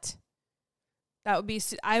at. That would be,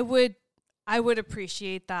 I would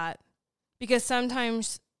appreciate that, because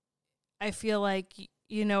sometimes I feel like,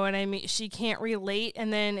 you know what I mean? She can't relate,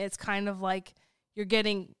 and then it's kind of like you're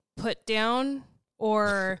getting put down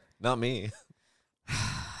or... Not me.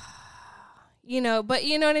 You know, but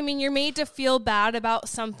you know what I mean? You're made to feel bad about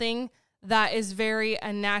something that is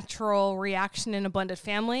a natural reaction in a blended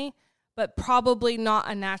family, but probably not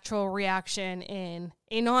a natural reaction in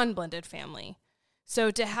a non-blended family.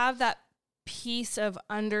 So to have that piece of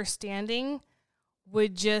understanding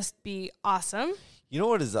would just be awesome. You know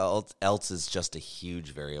what else is just a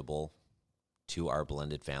huge variable to our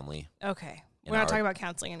blended family? Okay. We're not talking about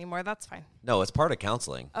counseling anymore. That's fine. No, it's part of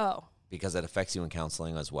counseling. Oh. Because it affects you in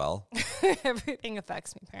counseling as well. Everything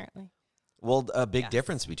affects me, apparently. Well, a big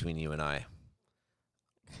difference between you and I.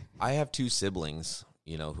 I have 2 siblings,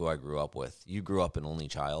 you know, who I grew up with. You grew up an only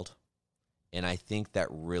child. And I think that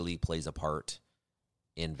really plays a part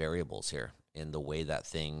in variables here, in the way that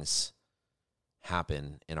things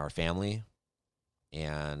happen in our family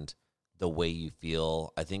and the way you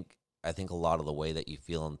feel. I think a lot of the way that you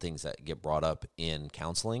feel and things that get brought up in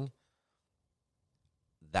counseling,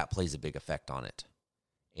 that plays a big effect on it.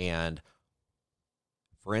 And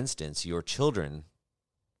for instance, your children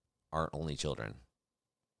aren't only children,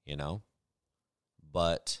 you know,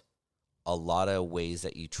 but a lot of ways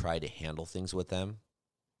that you try to handle things with them,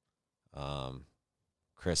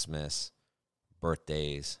 Christmas,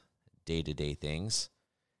 birthdays, day-to-day things,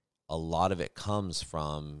 a lot of it comes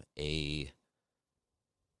from a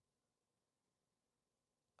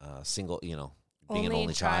single, you know, being an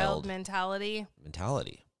only child mentality.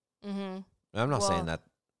 Mm-hmm. I'm not saying that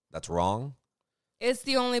that's wrong. It's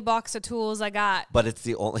the only box of tools I got. But it's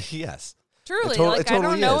the only, yes. Truly, I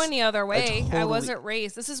don't know any other way. I wasn't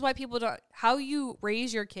raised. This is why people don't, how you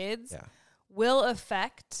raise your kids will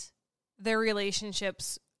affect their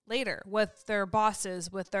relationships later with their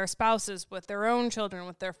bosses, with their spouses, with their own children,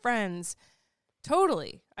 with their friends.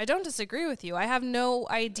 Totally. I don't disagree with you. I have no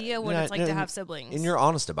idea what it's like to have siblings. And you're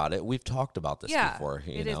honest about it. We've talked about this before,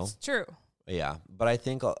 you know. It's true. Yeah, but I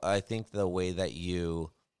think the way that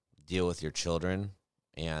you deal with your children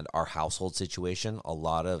and our household situation a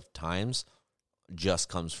lot of times just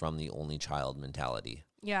comes from the only child mentality.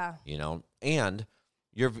 Yeah. You know, and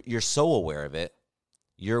you're so aware of it.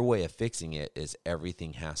 Your way of fixing it is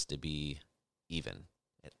everything has to be even.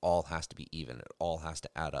 It all has to be even. It all has to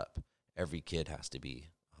add up. Every kid has to be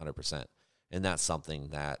 100%. And that's something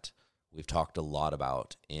that we've talked a lot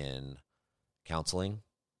about in counseling.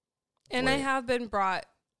 And I have been brought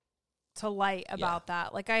to light about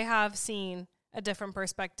that. Like, I have seen a different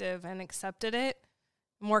perspective and accepted it.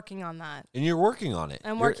 I'm working on that. And you're working on it.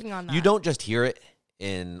 I'm working on that. You don't just hear it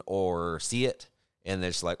or see it and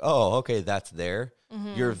it's like, oh, okay, that's there.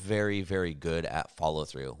 Mm-hmm. You're very, very good at follow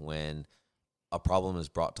through. When a problem is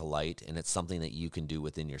brought to light and it's something that you can do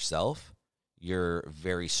within yourself, you're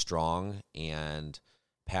very strong and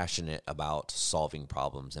passionate about solving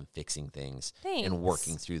problems and fixing things. Thanks. And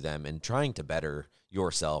working through them and trying to better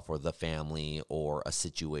yourself or the family or a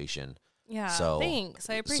situation. Yeah, thanks.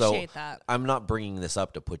 I appreciate that. I'm not bringing this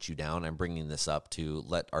up to put you down. I'm bringing this up to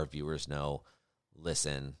let our viewers know,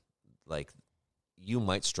 listen, like, you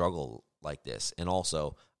might struggle like this. And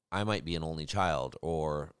also, I might be an only child,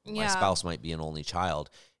 or my spouse might be an only child,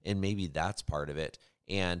 and maybe that's part of it.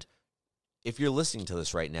 And if you're listening to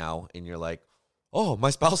this right now and you're like, oh,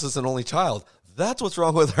 my spouse is an only child, that's what's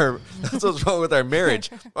wrong with our marriage.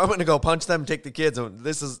 I'm going to go punch them, take the kids, and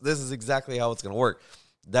this is exactly how it's going to work.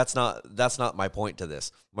 That's not my point to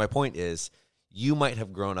this. My point is, you might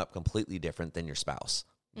have grown up completely different than your spouse.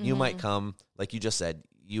 Mm-hmm. You might come, like you just said,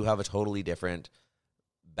 you have a totally different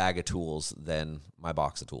bag of tools than my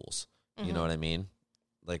box of tools. Mm-hmm. You know what I mean?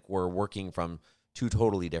 Like, we're working from two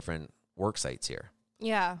totally different work sites here.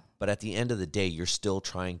 Yeah. But at the end of the day, you're still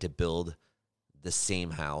trying to build the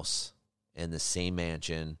same house and the same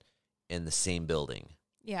mansion and the same building.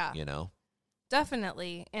 Yeah. You know?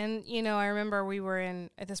 Definitely. And, you know, I remember we were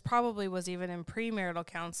this probably was even in premarital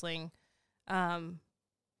counseling.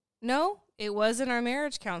 No, it was in our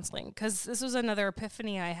marriage counseling, because this was another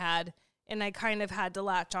epiphany I had and I kind of had to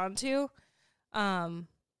latch onto.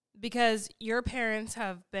 Because your parents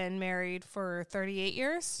have been married for 38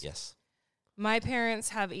 years. Yes. My parents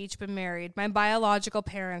have each been married. My biological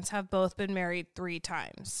parents have both been married 3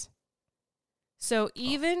 times. So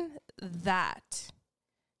even that,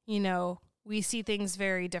 you know, we see things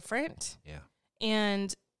very different. Yeah.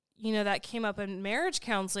 And, you know, that came up in marriage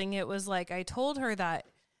counseling. It was like, I told her that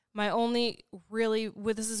my only really,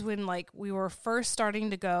 this is when, like, we were first starting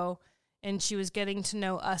to go and she was getting to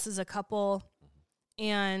know us as a couple.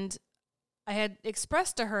 And I had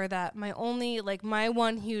expressed to her that my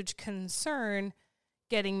one huge concern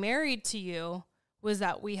getting married to you was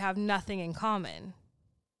that we have nothing in common.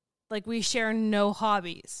 Like, we share no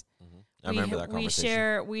hobbies. Mm-hmm. I remember that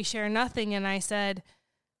conversation. We share nothing. And I said,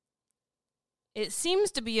 it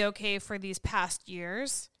seems to be okay for these past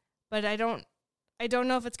years, but I don't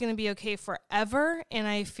know if it's going to be okay forever. And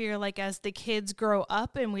I fear like as the kids grow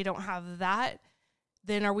up and we don't have that,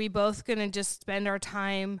 then are we both going to just spend our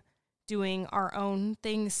time doing our own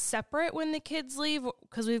things separate when the kids leave?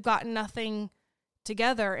 Because we've got nothing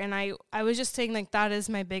together. And I was just saying, like, that is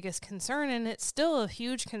my biggest concern. And it's still a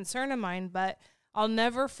huge concern of mine, but I'll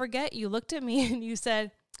never forget you looked at me and you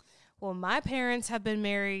said, well, my parents have been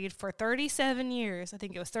married for 37 years. I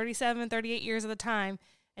think it was 37, 38 years at the time.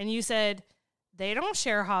 And you said, they don't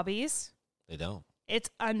share hobbies. They don't. It's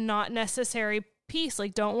a not necessary piece.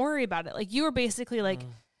 Like, don't worry about it. Like, you were basically like,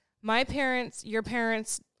 my parents, your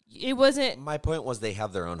parents, it wasn't. My point was they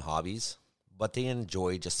have their own hobbies, but they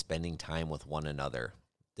enjoy just spending time with one another.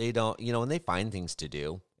 They don't, you know, and they find things to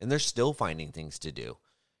do, and they're still finding things to do.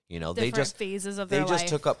 You know, different phases of their life. They just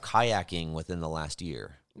took up kayaking within the last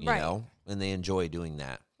year, you know, and they enjoy doing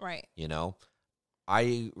that. Right. You know,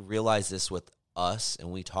 I realize this with us,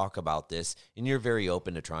 and we talk about this, and you're very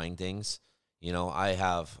open to trying things. You know, I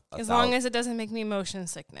have as long as it doesn't make me motion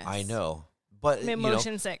sickness. I know, but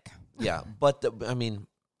motion sick. Yeah, but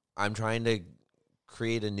I'm trying to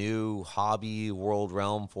create a new hobby world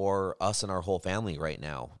realm for us and our whole family right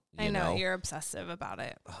now. I know you're obsessive about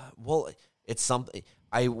it. Well, it's something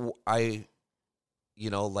I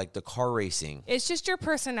like the car racing. It's just your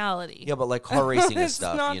personality. Yeah, but like car racing and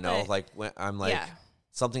stuff, you know, like when I'm like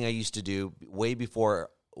something I used to do way before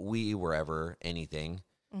we were ever anything.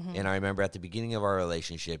 Mm-hmm. And I remember at the beginning of our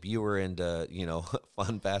relationship, you were into, you know,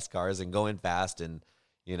 fun, fast cars and going fast. And,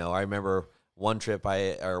 you know, I remember one time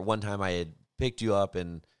I had picked you up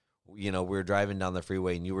and, you know, we were driving down the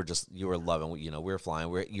freeway and you were loving, you know, we were flying.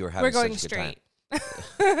 You were having such a good time.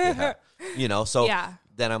 Yeah. So Yeah.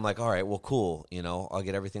 then I'm like, all right, well, cool. I'll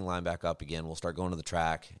get everything lined back up again. We'll start going to the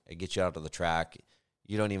track. I get you out to the track.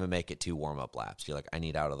 You don't even make it 2 warm-up laps. You're like, I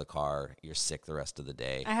need out of the car. You're sick the rest of the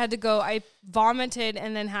day. I had to go. I vomited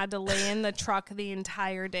and then had to lay in the truck the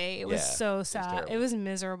entire day. It was so sad. It was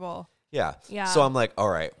miserable. Yeah. Yeah. So I'm like, all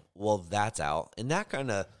right, well, that's out. And that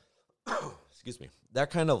kind of, excuse me,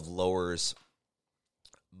 that kind of lowers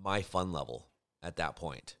my fun level at that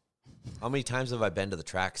point. How many times have I been to the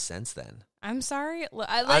track since then? I'm sorry.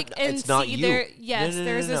 It's not you.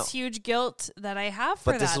 There's this huge guilt that I have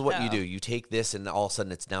for that. But this is what you do. You take this, and all of a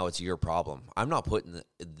sudden, it's your problem. I'm not putting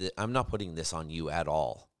this on you at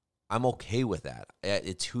all. I'm okay with that.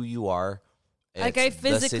 It's who you are. I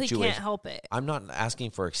physically can't help it. I'm not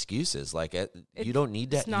asking for excuses. You don't need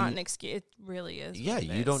that. It's not an excuse. It really is. Yeah,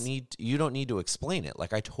 you don't need to explain it.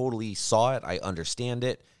 I totally saw it. I understand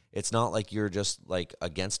it. It's not like you're just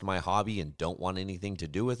against my hobby and don't want anything to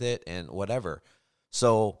do with it and whatever.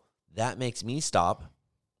 So that makes me stop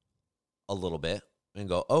a little bit and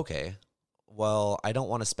go, okay, well, I don't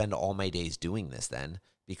want to spend all my days doing this then,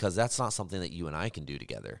 because that's not something that you and I can do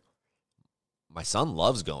together. My son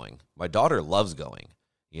loves going. My daughter loves going.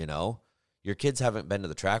 Your kids haven't been to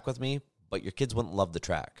the track with me, but your kids wouldn't love the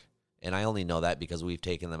track. And I only know that because we've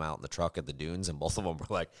taken them out in the truck at the dunes, and both of them were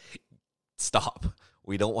like, stop.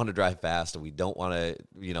 We don't want to drive fast. We don't want to,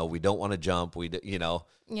 we don't want to jump.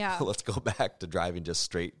 Yeah. Let's go back to driving just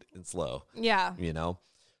straight and slow. Yeah.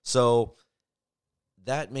 So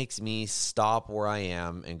that makes me stop where I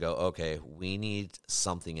am and go, okay, we need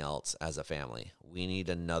something else as a family. We need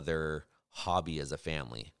another hobby as a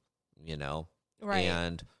family, Right.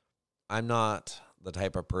 And I'm not the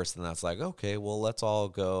type of person that's like, okay, well, let's all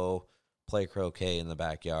go play croquet in the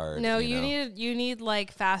backyard. No, you need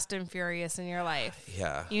Fast and Furious in your life.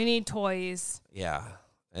 Yeah. You need toys. Yeah.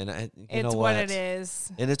 And it's what it is.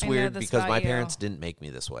 And it's weird because my parents didn't make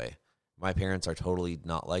me this way. My parents are totally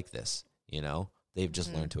not like this, They've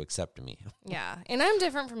just learned to accept me. Yeah. And I'm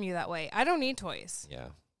different from you that way. I don't need toys. Yeah.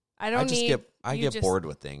 I get bored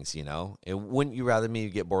with things, Wouldn't you rather me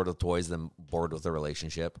get bored with toys than bored with a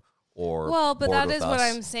relationship? But that is what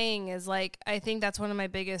I'm saying is I think that's one of my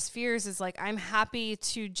biggest fears is I'm happy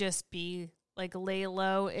to just be lay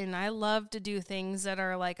low, and I love to do things that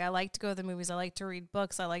are I like to go to the movies. I like to read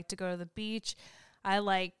books. I like to go to the beach. I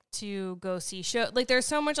like to go see shows. There's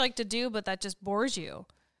so much to do, but that just bores you.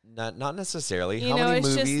 Not necessarily. How many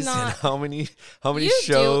movies and how many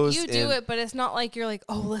shows? You do it, but it's not you're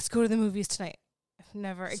oh, let's go to the movies tonight.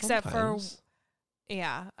 Never, except for.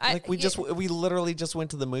 Yeah. We literally just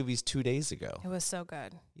went to the movies 2 days ago. It was so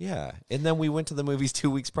good. Yeah. And then we went to the movies 2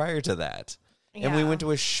 weeks prior to that. Yeah. And we went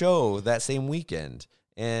to a show that same weekend.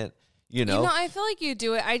 And, I feel you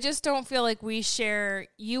do it. I just don't feel we share.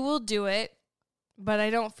 You will do it, but I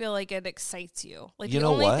don't feel it excites you. The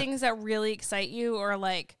only things that really excite you are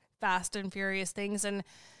Fast and Furious things. And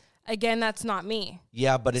again, that's not me.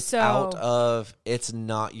 Yeah, but it's it's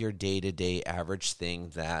not your day-to-day average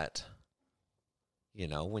thing that...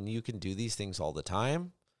 when you can do these things all the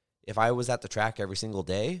time. If I was at the track every single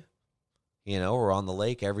day, or on the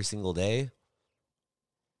lake every single day,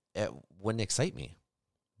 it wouldn't excite me.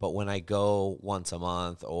 But when I go once a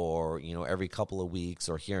month or, every couple of weeks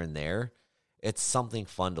or here and there, it's something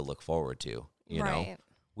fun to look forward to. Right.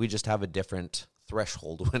 We just have a different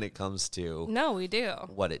threshold when it comes to we do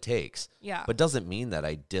what it takes. Yeah. But doesn't mean that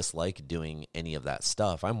I dislike doing any of that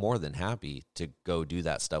stuff. I'm more than happy to go do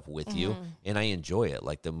that stuff with you, and I enjoy it.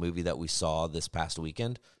 The movie that we saw this past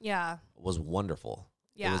weekend was wonderful.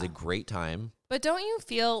 Yeah. It was a great time. But don't you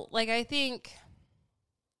feel I think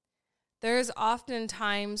there's often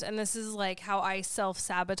times, and this is how I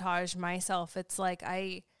self-sabotage myself. It's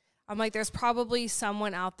I'm there's probably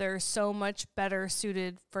someone out there so much better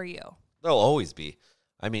suited for you. There'll always be.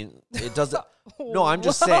 I mean, it doesn't. No, I'm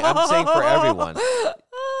just saying. I'm saying for everyone.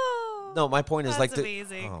 No, my point is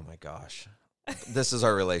amazing. Oh my gosh, this is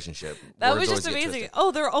our relationship. That was just amazing.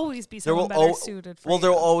 Oh, there'll always be someone better suited for you. Well,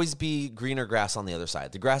 there'll always be greener grass on the other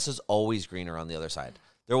side. The grass is always greener on the other side.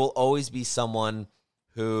 There will always be someone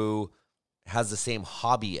who has the same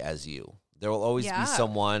hobby as you. There will always be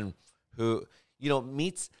someone who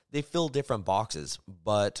meets. They fill different boxes,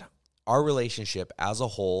 but our relationship as a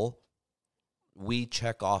whole. We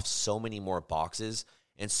check off so many more boxes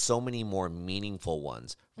and so many more meaningful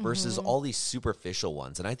ones versus all these superficial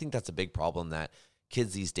ones. And I think that's a big problem that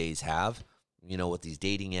kids these days have, with these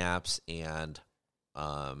dating apps and,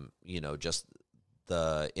 just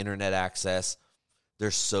the internet access.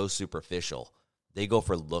 They're so superficial. They go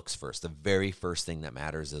for looks first. The very first thing that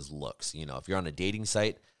matters is looks. If you're on a dating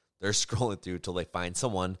site, they're scrolling through till they find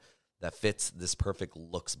someone that fits this perfect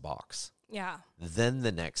looks box. Yeah. Then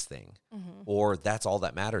the next thing. Mm-hmm. Or that's all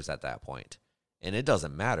that matters at that point. And it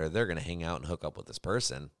doesn't matter. They're going to hang out and hook up with this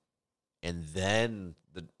person. And then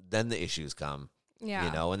the issues come. Yeah.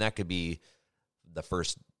 You know, and that could be the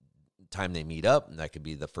first time they meet up, and that could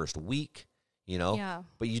be the first week, you know. Yeah.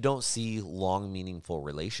 But you don't see long, meaningful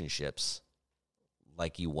relationships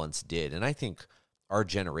like you once did. And I think our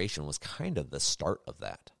generation was kind of the start of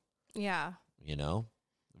that. Yeah. You know,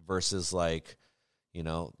 versus like, you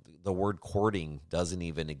know, the word courting doesn't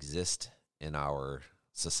even exist in our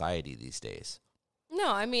society these days.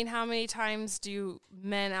 No, I mean, how many times do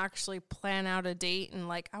men actually plan out a date and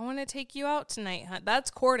like, I want to take you out tonight, huh? That's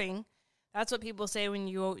courting. That's what people say when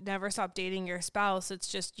you never stop dating your spouse. It's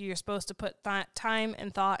just you're supposed to put time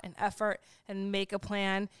and thought and effort and make a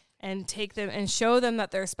plan and take them and show them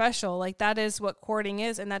that they're special. Like, that is what courting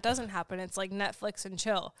is, and that doesn't happen. It's like Netflix and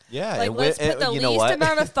chill. Yeah. Like, let's put the least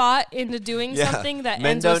amount of thought into doing something that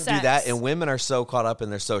men ends don't with sex. do that, and women are so caught up in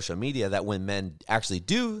their social media that when men actually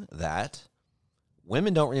do that,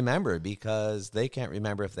 women don't remember because they can't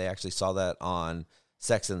remember if they actually saw that on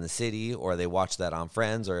Sex and the City or they watched that on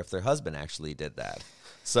Friends or if their husband actually did that.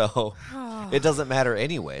 So it doesn't matter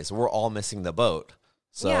anyways. We're all missing the boat.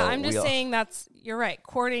 So yeah, I'm just saying you're right.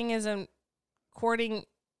 Courting is a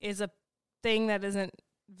thing that isn't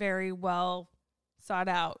very well thought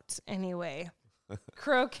out anyway.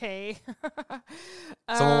 Croquet.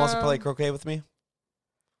 Someone wants to play croquet with me?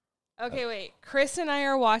 Okay, wait. Chris and I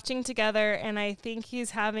are watching together, and I think he's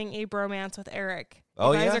having a bromance with Eric.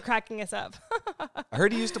 Oh, you guys yeah? are cracking us up. I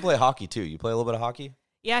heard he used to play hockey, too. You play a little bit of hockey?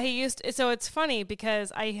 Yeah, he used to. So it's funny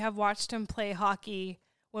because I have watched him play hockey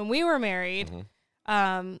when we were married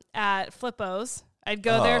at Flippo's. I'd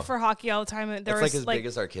go there for hockey all the time. And there was like as big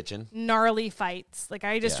as our kitchen. Gnarly fights. Like,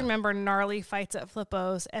 I just remember gnarly fights at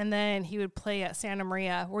Flippo's, and then he would play at Santa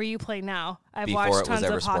Maria, where you play now. I've watched tons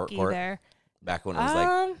of hockey there. Back when it was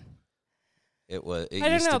like... I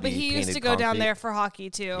don't know, but he used to go down there for hockey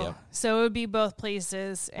too. Yep. So it would be both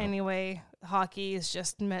places. Anyway, hockey is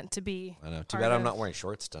just meant to be. I know. Too bad I'm not wearing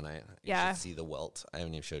shorts tonight. You should see the welt. I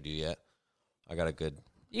haven't even showed you yet. I got a good...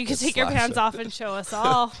 You can take your pants off and show us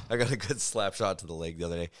all. I got a good slap shot to the leg the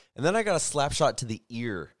other day. And then I got a slap shot to the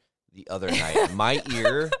ear the other night. My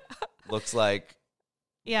ear looks like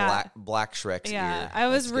Black Shrek's ear. Yeah,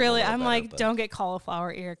 I'm like, don't get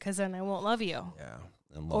cauliflower ear because then I won't love you. Yeah.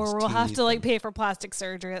 Or we'll have to like pay for plastic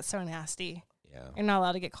surgery. It's so nasty. Yeah. You're not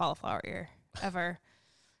allowed to get cauliflower ear ever.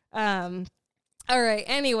 All right.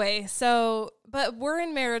 Anyway, but we're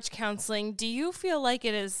in marriage counseling. Do you feel like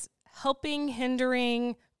it is helping,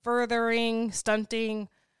 hindering, furthering, stunting?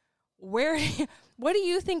 What do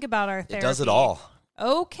you think about our therapy? It does it all.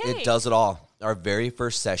 Okay. It does it all. Our very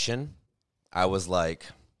first session, I was like,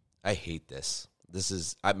 I hate this.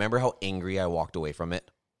 I remember how angry I walked away from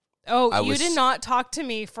it. Oh, you did not talk to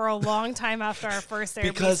me for a long time after our first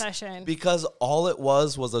therapy session. Because all it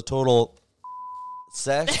was a total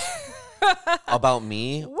sesh about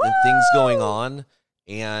me and things going on.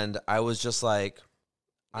 And I was just like,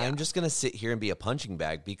 I'm just going to sit here and be a punching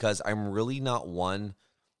bag because I'm really not one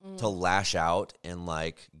to lash out and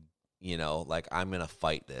like, you know, like I'm going to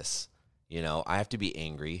fight this. You know, I have to be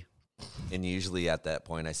angry. And usually at that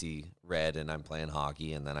point I see red and I'm playing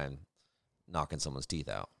hockey and then I'm knocking someone's teeth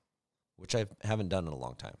out. Which I haven't done in a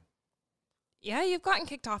long time. Yeah, you've gotten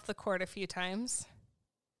kicked off the court a few times.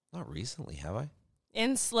 Not recently, have I?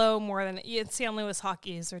 In slow more than... It only was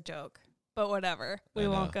hockey is a joke. But whatever. We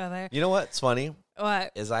won't go there. You know what's funny?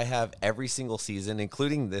 What? Is I have every single season,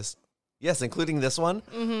 including this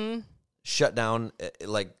one, shut down,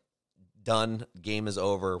 like, done, game is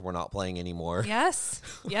over, we're not playing anymore. Yes.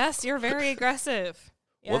 Yes, you're very aggressive.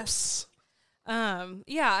 Yes. Whoops.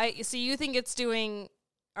 So you think it's doing...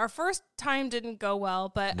 Our first time didn't go well,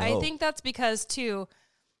 but No. I think that's because, too,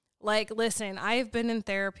 like, listen, I've been in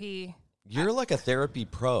therapy. You're like a therapy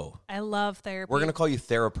pro. I love therapy. We're going to call you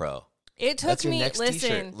TheraPro. It took That's your me, next listen.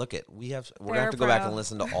 T-shirt. Look it. We're going to have to go back and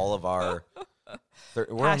listen to all of our...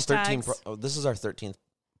 we're on 13... this is our 13th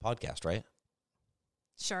podcast, right?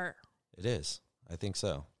 Sure. It is. I think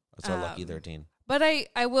so. That's our lucky 13. But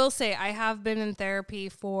I will say I have been in therapy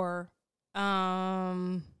for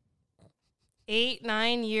 8-9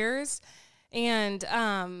 years, and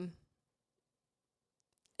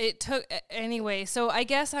it took anyway. So I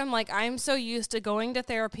guess I'm so used to going to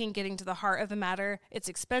therapy and getting to the heart of the matter. It's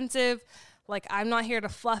expensive. Like, I'm not here to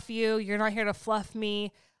fluff you. You're not here to fluff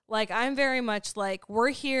me. Like, I'm very much like, we're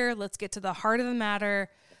here. Let's get to the heart of the matter.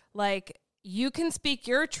 Like, you can speak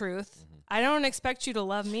your truth. I don't expect you to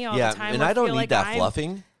love me all the time. And I don't need that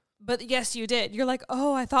fluffing. But yes, you did. You're like,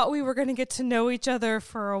 oh, I thought we were going to get to know each other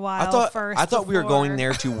for a while first. I thought we were going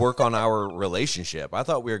there to work on our relationship. I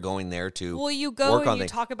thought we were going there to Well, you go and you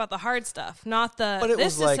talk about the hard stuff, not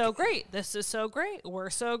this is so great. This is so great.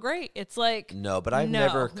 We're so great. It's like... No, but I've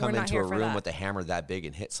never come into a room with a hammer that big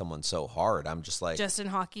and hit someone so hard. I'm just like... Just in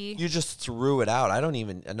hockey? You just threw it out. I don't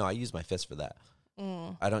even... No, I use my fist for that.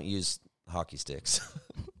 I don't use hockey sticks.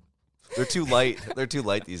 They're too light. They're too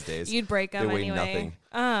light these days. You'd break them anyway. They weigh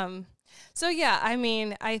nothing. So yeah, I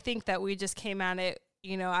mean, I think that we just came at it.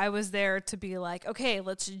 You know, I was there to be like, okay,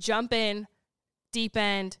 let's jump in, deep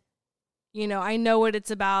end. You know, I know what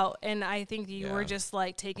it's about, and I think you were just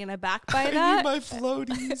like taken aback by that. I need my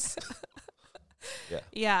floaties.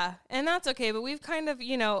 Yeah, and that's okay. But we've kind of,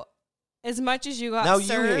 you know, as much as you got now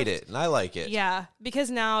served, you hate it, and I like it. Yeah,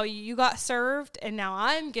 because now you got served, and now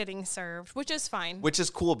I'm getting served, which is fine. Which is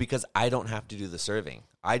cool because I don't have to do the serving.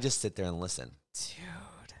 I just sit there and listen. Dude.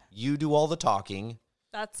 You do all the talking.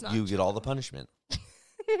 That's not You get all the punishment.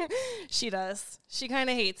 She does. She kind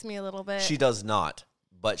of hates me a little bit. She does not,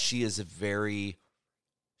 but she's very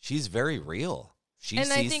real. She sees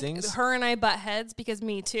things. And I think her and I butt heads because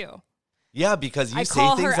me too. Yeah, because you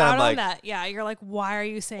say things and I'm like, that. Yeah, you're like, why are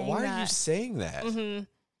you saying that? Why are you saying that? Mm-hmm.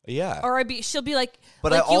 Yeah. Or she'll be like,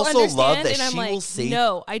 but I also love that she will say,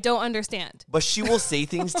 no, I don't understand. But she will say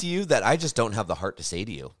things to you that I just don't have the heart to say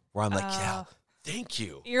to you. Where I'm like, yeah, thank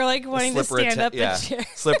you. You're like wanting to stand up and cheer.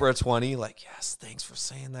 Slip her a 20, like, yes, thanks for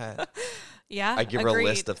saying that. Yeah, I give her a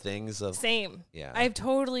list of things. Same. Yeah. I've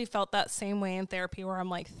totally felt that same way in therapy where I'm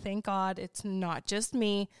like, thank God it's not just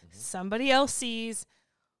me. Mm-hmm. Somebody else sees.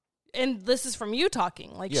 And this is from you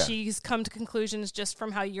talking. Like, she's come to conclusions just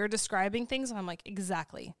from how you're describing things. And I'm like,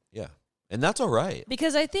 exactly. Yeah. And that's all right.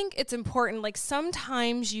 Because I think it's important. Like,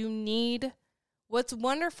 sometimes you need... What's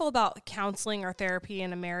wonderful about counseling or therapy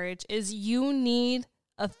in a marriage is you need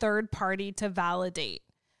a third party to validate.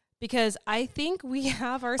 Because I think we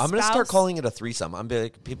have our spouse... I'm going to start calling it a threesome.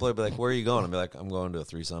 People will be like, where are you going? I'll be like, I'm going to a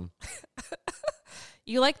threesome.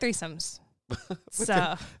 You like threesomes. So,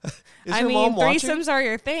 I mean, threesomes are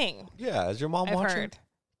your thing. Yeah, is your mom watching? I've heard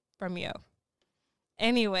from you.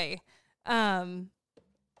 Anyway,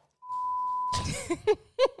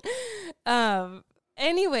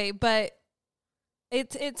 but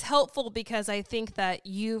it's helpful because I think that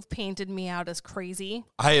you've painted me out as crazy.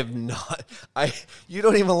 I have not. You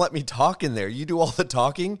don't even let me talk in there. You do all the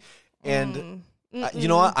talking, and you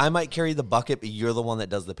know what? I might carry the bucket, but you're the one that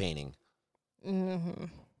does the painting. Mm-hmm.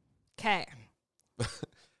 Okay.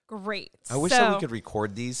 Great. I wish that we could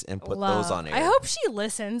record these and put those on air. I hope she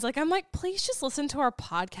listens. Like, I'm like, please just listen to our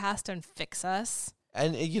podcast and fix us.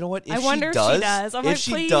 And you know what? I wonder if she does. I'm if like,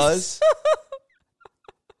 she please. does,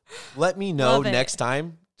 let me know next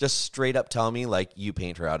time. Just straight up tell me, like, you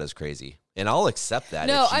paint her out as crazy. And I'll accept that.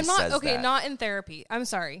 No, if she I'm not. Says okay, that. Not in therapy. I'm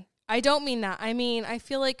sorry. I don't mean that. I mean, I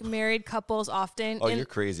feel like married couples often. Oh, you're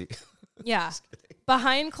crazy. Yeah.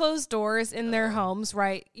 Behind closed doors in their homes,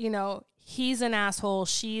 right? You know, he's an asshole.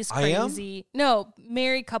 She's crazy. No,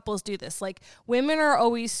 married couples do this. Like, women are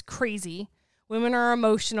always crazy. Women are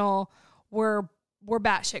emotional. We're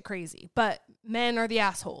batshit crazy. But men are the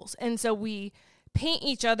assholes. And so we paint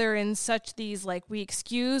each other in such these, like, we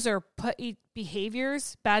excuse or put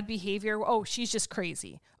behaviors, bad behavior. Oh, she's just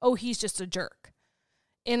crazy. Oh, he's just a jerk.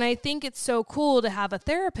 And I think it's so cool to have a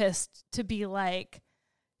therapist to be like,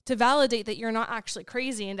 to validate that you're not actually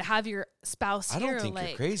crazy and to have your spouse here. I don't think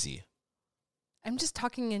you're crazy. I'm just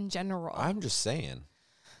talking in general. I'm just saying.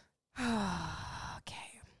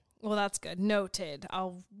 Okay. Well, that's good. Noted.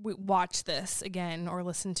 I'll watch this again or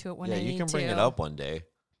listen to it when I need to. Yeah, you can bring it up one day.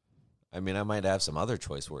 I mean, I might have some other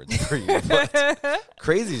choice words for you, but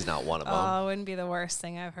crazy's not one of them. Oh, it wouldn't be the worst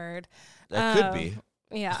thing I've heard. That could be.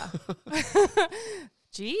 Yeah.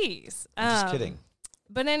 Jeez. I'm just kidding.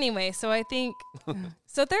 But anyway, so I think,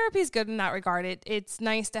 so therapy is good in that regard. It's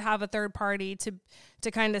nice to have a third party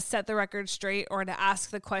to kind of set the record straight or to ask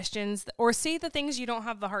the questions or say the things you don't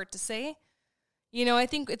have the heart to say. You know, I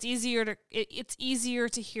think it's easier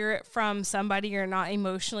to hear it from somebody you're not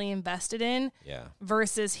emotionally invested in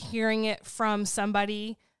versus hearing it from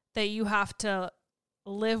somebody that you have to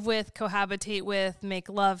live with, cohabitate with, make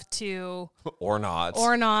love to. Or not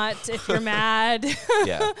if you're mad.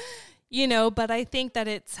 Yeah. You know, but I think that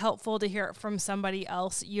it's helpful to hear it from somebody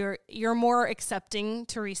else. You're more accepting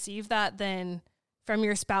to receive that than from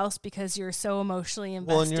your spouse because you're so emotionally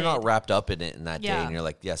invested. Well, and you're not wrapped up in it in that day, and you're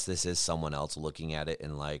like, yes, this is someone else looking at it,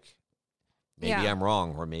 and like, maybe I'm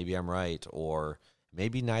wrong, or maybe I'm right, or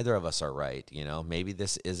maybe neither of us are right. You know, maybe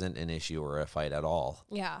this isn't an issue or a fight at all.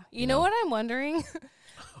 Yeah. You know what I'm wondering?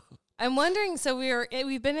 I'm wondering. So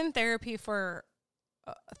we've been in therapy for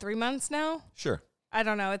 3 months now. Sure. I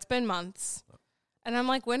don't know. It's been months. And I'm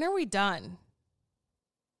like, when are we done?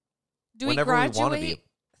 Do Whenever we graduate we want to be.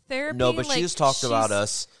 therapy? No, but she's talked about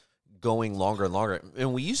us going longer and longer.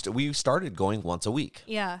 And we started going once a week.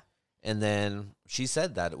 Yeah. And then she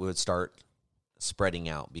said that it would start spreading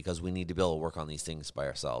out because we need to be able to work on these things by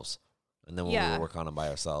ourselves. And then when we work on them by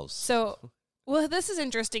ourselves. So, well, this is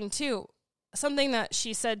interesting too. Something that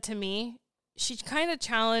she said to me, she kind of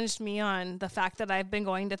challenged me on the fact that I've been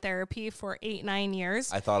going to therapy for 8-9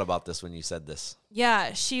 years. I thought about this when you said this.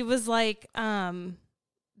 Yeah. She was like, then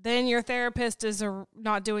your therapist is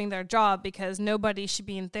not doing their job because nobody should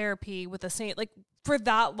be in therapy with the same, like for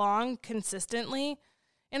that long consistently.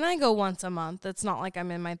 And I go once a month. It's not like I'm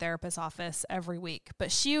in my therapist's office every week.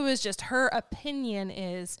 But she was just, her opinion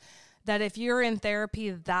is that if you're in therapy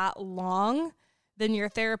that long, then your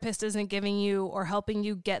therapist isn't giving you or helping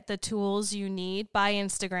you get the tools you need. By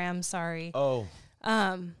Instagram, sorry. Oh.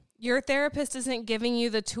 Your therapist isn't giving you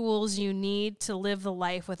the tools you need to live the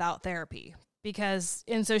life without therapy.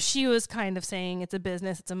 And so she was kind of saying it's a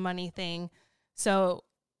business, it's a money thing. So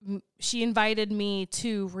she invited me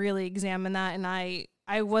to really examine that, and I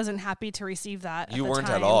wasn't happy to receive that. You weren't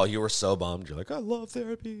at all. You were so bummed. You're like, I love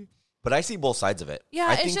therapy. But I see both sides of it. Yeah,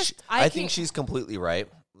 I think she's completely right.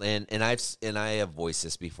 And I have voiced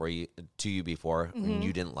this to you before, and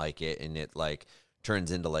you didn't like it, and it like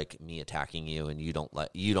turns into like me attacking you, and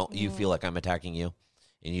you feel like I'm attacking you,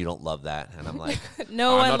 and you don't love that, and I'm like,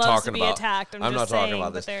 no one loves to be attacked. I'm just not saying talking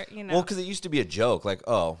about this. Well, because it used to be a joke, like,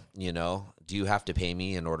 oh, do you have to pay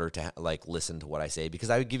me in order to like listen to what I say? Because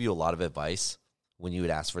I would give you a lot of advice when you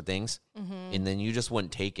would ask for things, and then you just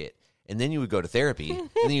wouldn't take it. And then you would go to therapy, and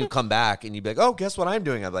then you would come back, and you'd be like, oh, guess what I'm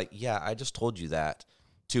doing? I'm like, yeah, I just told you that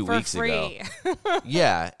 2 weeks ago.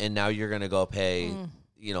 Yeah, and now you're going to go pay,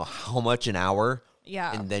 how much an hour?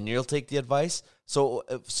 Yeah. And then you'll take the advice. So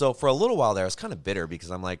for a little while there, I was kind of bitter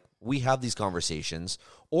because I'm like, we have these conversations,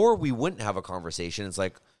 or we wouldn't have a conversation. It's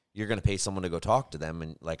like, you're going to pay someone to go talk to them,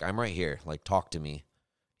 and like, I'm right here. Like, talk to me,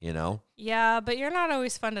 Yeah, but you're not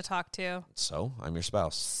always fun to talk to. So I'm your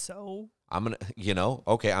spouse. So I'm going to,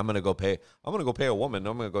 okay, I'm going to go pay a woman.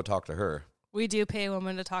 I'm going to go talk to her. We do pay a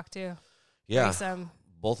woman to talk to. Yeah.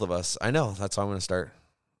 Both of us. I know. That's how I'm going to start.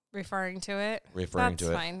 Referring to it. That's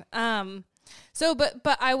fine. So,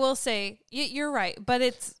 but I will say, you're right. But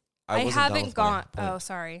I haven't gone. Oh,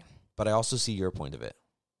 sorry. But I also see your point of it.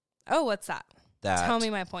 Oh, what's that? Tell me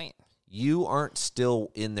my point. You aren't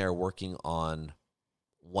still in there working on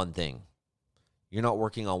one thing. You're not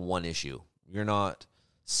working on one issue. You're not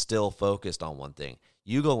still focused on one thing.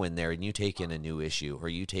 You go in there and you take in a new issue, or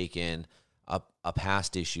you take in a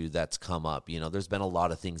past issue that's come up. There's been a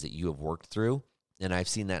lot of things that you have worked through, and I've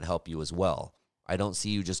seen that help you as well. I don't see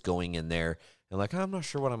you just going in there and like, I'm not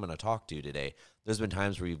sure what I'm going to talk to today. There's been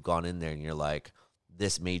times where you've gone in there and you're like,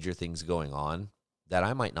 this major thing's going on that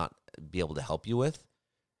I might not be able to help you with,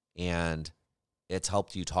 and it's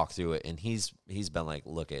helped you talk through it. And he's been like,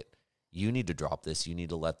 look, you need to drop this. You need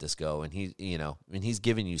to let this go. And he's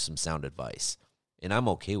giving you some sound advice, and I'm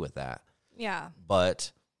okay with that. Yeah.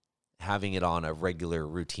 But having it on a regular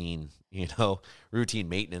routine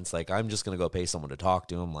maintenance, like, I'm just going to go pay someone to talk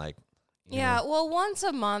to him. Like, yeah. Well, once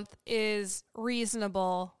a month is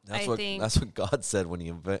reasonable. I think that's what God said when he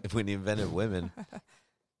invented women.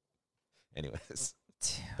 Anyways,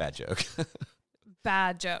 bad joke.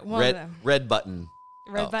 Bad joke. Red button.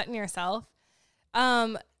 Button yourself.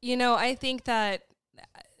 I think that,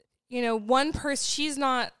 one person, she's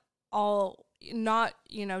not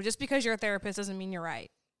just because you're a therapist doesn't mean you're right.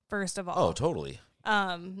 First of all. Oh, totally.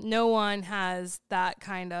 No one has that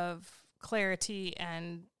kind of clarity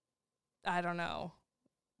and, I don't know,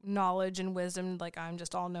 knowledge and wisdom. Like, I'm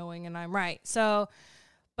just all knowing and I'm right. So,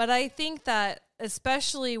 but I think that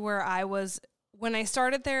especially where I was when I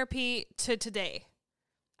started therapy to today,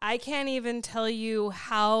 I can't even tell you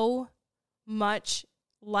how much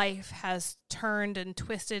life has turned and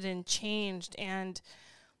twisted and changed. And,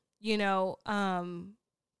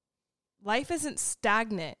 life isn't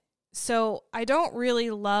stagnant. So I don't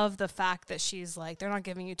really love the fact that she's like, they're not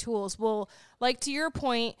giving you tools. Well, like, to your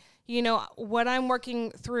point, what I'm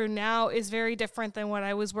working through now is very different than what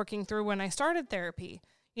I was working through when I started therapy.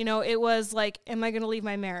 It was like, am I going to leave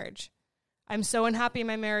my marriage? I'm so unhappy in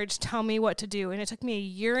my marriage. Tell me what to do. And it took me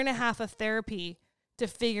 1.5 years of therapy to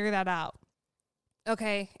figure that out.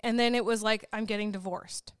 Okay. And then it was like, I'm getting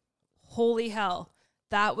divorced. Holy hell.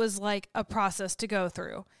 That was like a process to go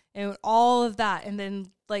through, and all of that. And then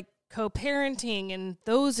like co-parenting, and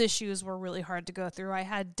those issues were really hard to go through. I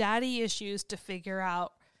had daddy issues to figure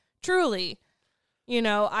out, truly, You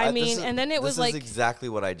know, I mean, and then it was like... This is exactly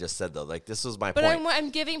what I just said, though. Like, this was my point. But I'm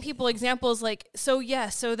giving people examples, like, so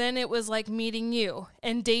then it was like meeting you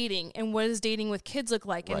and dating, and what does dating with kids look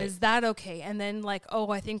like? And is that okay? And then like, oh,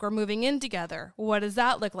 I think we're moving in together. What does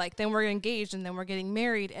that look like? Then we're engaged, and then we're getting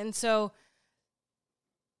married. And so,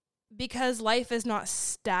 because life is not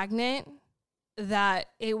stagnant, that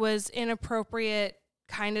it was inappropriate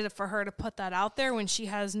kind of for her to put that out there when she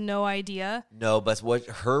has no idea. No, but what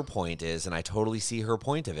her point is, and I totally see her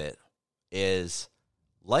point of it, is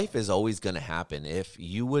life is always going to happen. If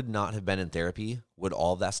you would not have been in therapy, would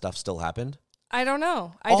all that stuff still happen? I don't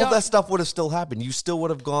know. All that stuff would have still happened. You still would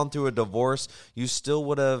have gone through a divorce. You still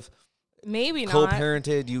would have maybe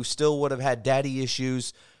co-parented. You still would have had daddy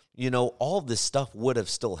issues. You know, all of this stuff would have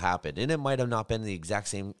still happened. And it might have not been the exact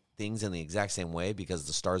same things in the exact same way because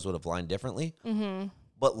the stars would have lined differently. Mm-hmm.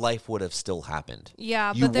 But life would have still happened.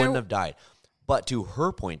 Yeah, you wouldn't have died. But to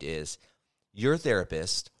her point is, your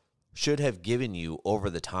therapist should have given you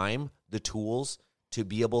over the time the tools to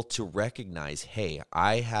be able to recognize, hey,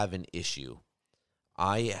 I have an issue.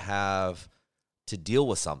 I have to deal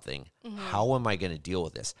with something. Mm-hmm. How am I going to deal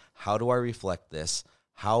with this? How do I reflect this?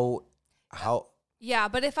 How? Yeah,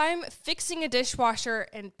 but if I'm fixing a dishwasher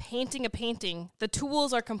and painting a painting, the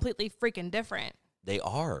tools are completely freaking different. They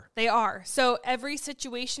are. So every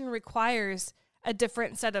situation requires a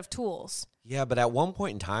different set of tools. Yeah, but at one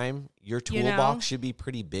point in time, your toolbox should be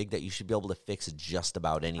pretty big that you should be able to fix just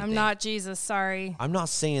about anything. I'm not Jesus, sorry. I'm not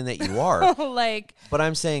saying that you are. Like, but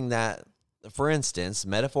I'm saying that, for instance,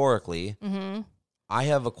 metaphorically, I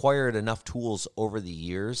have acquired enough tools over the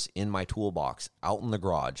years in my toolbox out in the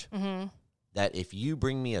garage that if you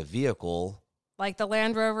bring me a vehicle... Like the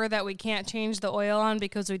Land Rover that we can't change the oil on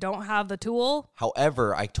because we don't have the tool?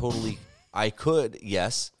 However, I could,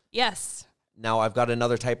 yes. Yes. Now, I've got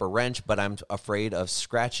another type of wrench, but I'm afraid of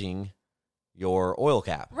scratching your oil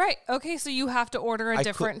cap. Right. Okay, so you have to order a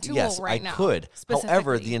different tool right now. Yes, I could.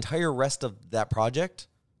 However, the entire rest of that project,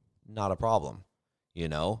 not a problem. You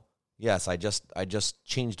know? Yes, I just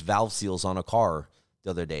changed valve seals on a car the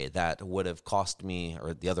other day. That would have cost me,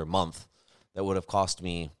 or the other month, that would have cost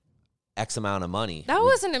me X amount of money. That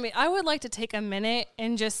wasn't amazing. I would like to take a minute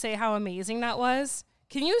and just say how amazing that was.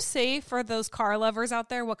 Can you say for those car lovers out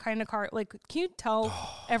there what kind of car? Like, can you tell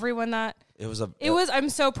everyone that I'm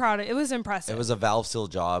so proud of it. It was impressive. It was a valve seal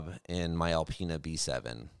job in my Alpina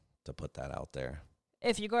B7. To put that out there.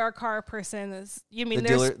 If you are a car person, the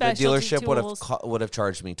dealership would have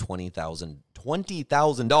charged me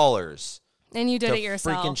 $20,000. And you did it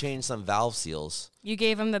yourself. Freaking change some valve seals. You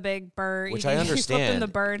gave him the big bird. Which I understand. You flipped him the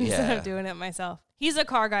bird instead of doing it myself. He's a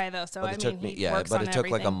car guy, though, so but it took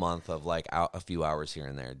like a month of like a few hours here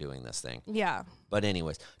and there doing this thing. Yeah. But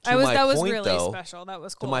anyways, that was really special. That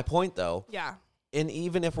was cool. To my point, though. Yeah. And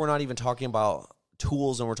even if we're not even talking about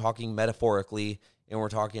tools and we're talking metaphorically and we're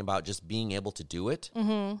talking about just being able to do it,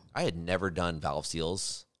 I had never done valve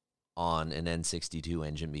seals on an N62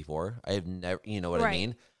 engine before. I have never, you know what I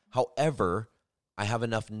mean? However, I have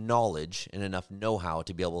enough knowledge and enough know-how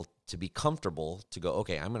to be able to be comfortable to go,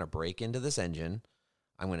 okay, I'm going to break into this engine.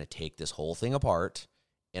 I'm going to take this whole thing apart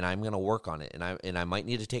and I'm going to work on it. And I might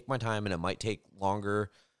need to take my time, and it might take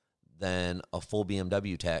longer than a full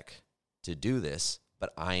BMW tech to do this,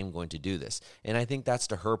 but I am going to do this. And I think that's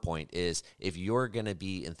to her point is if you're going to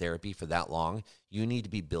be in therapy for that long, you need to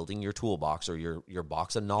be building your toolbox or your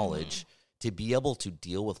box of knowledge to be able to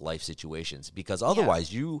deal with life situations, because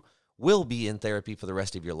otherwise you will be in therapy for the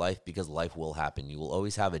rest of your life, because life will happen. You will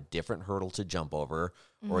always have a different hurdle to jump over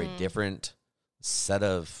or a different set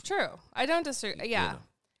of... True. I don't disagree. Yeah. You know.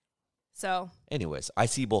 So... Anyways, I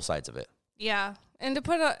see both sides of it. Yeah. And to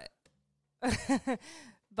put a...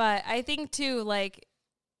 But I think, too, like,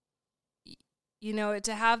 you know,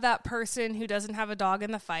 to have that person who doesn't have a dog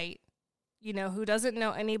in the fight, you know, who doesn't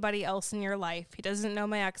know anybody else in your life. He doesn't know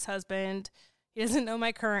my ex-husband. He doesn't know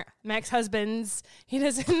my ex-husbands. He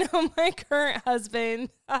doesn't know my current husband.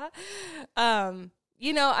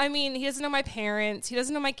 You know, I mean, he doesn't know my parents. He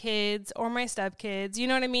doesn't know my kids or my stepkids. You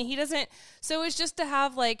know what I mean? He doesn't. So it's just to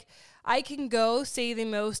have, like, I can go say the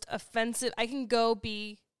most offensive. I can go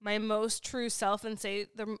be my most true self and say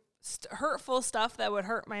the hurtful stuff that would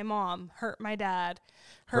hurt my mom, hurt my dad,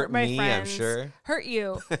 hurt my me, friends, I'm sure. Hurt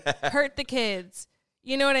you, hurt the kids.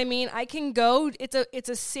 You know what I mean? I can go, it's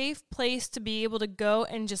a safe place to be able to go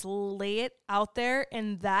and just lay it out there,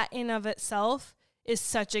 and that in of itself is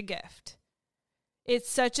such a gift. It's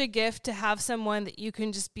such a gift to have someone that you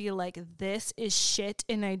can just be like, this is shit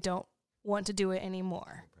and I don't want to do it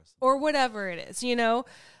anymore. Or whatever it is, you know?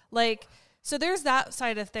 Like, So there's that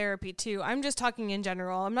side of therapy too. I'm just talking in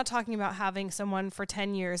general. I'm not talking about having someone for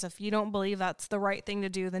 10 years. If you don't believe that's the right thing to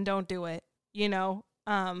do, then don't do it. You know,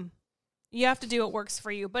 you have to do what works for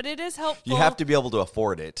you, but it is helpful. You have to be able to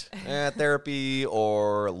afford it. Therapy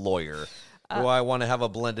or lawyer. Do I want to have a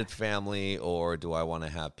blended family or do I want to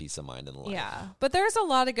have peace of mind in life? Yeah, but there's a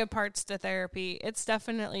lot of good parts to therapy. It's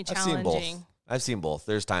definitely challenging. I've seen both.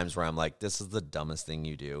 There's times where I'm like, this is the dumbest thing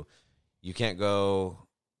you do. You can't go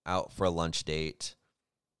out for a lunch date,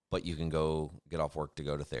 but you can go get off work to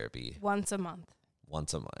go to therapy. Once a month.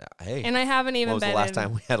 Hey. And I haven't even been the last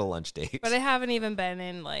time we had a lunch date? But I haven't even been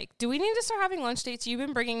in, like, do we need to start having lunch dates? You've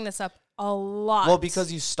been bringing this up a lot. Well,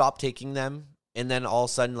 because you stopped taking them, and then all of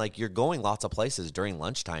a sudden, like, you're going lots of places during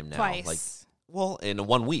lunchtime now. Twice. Like, well, in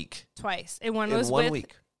 1 week. Twice. And one was with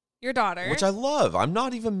week. Your daughter. Which I love. I'm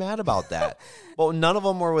not even mad about that. But none of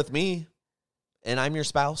them were with me, and I'm your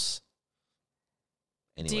spouse.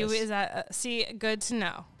 Anyways. Good to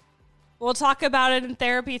know. We'll talk about it in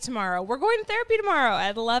therapy tomorrow. We're going to therapy tomorrow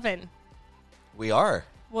at 11. We are.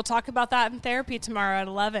 We'll talk about that in therapy tomorrow at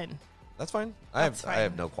 11. That's fine. I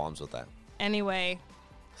have no qualms with that. Anyway,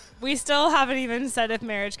 we still haven't even said if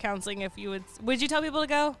marriage counseling, if you would you tell people to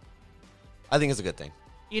go? I think it's a good thing.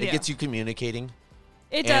 It gets you communicating.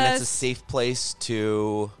 It does. And it's a safe place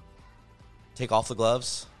to take off the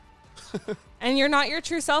gloves. And you're not your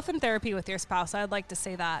true self in therapy with your spouse. I'd like to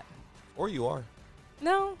say that. Or you are.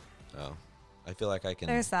 No. Oh, I feel like I can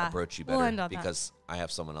approach you better because I have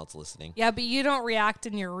someone else listening. Yeah, but you don't react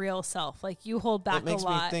in your real self. Like, you hold back a lot. It makes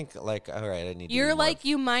me think, like, all right, I need to You're like,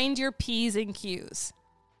 you mind your P's and Q's.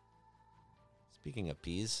 Speaking of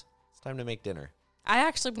P's, it's time to make dinner. I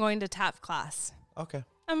actually am going to tap class. Okay.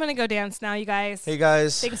 I'm going to go dance now, you guys. Hey,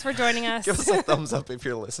 guys. Thanks for joining us. Give us a thumbs up if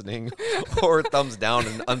you're listening, or thumbs down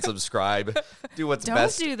and unsubscribe. Do what's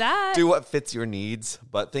best. Don't do that. Do what fits your needs.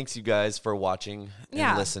 But thanks, you guys, for watching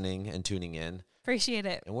and listening and tuning in. Appreciate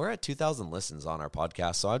it. And we're at 2,000 listens on our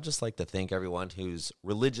podcast, so I'd just like to thank everyone who's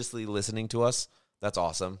religiously listening to us. That's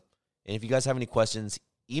awesome. And if you guys have any questions,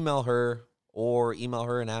 email her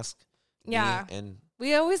and ask me. And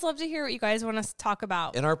we always love to hear what you guys want us to talk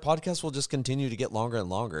about. And our podcast will just continue to get longer and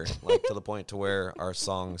longer, like to the point to where our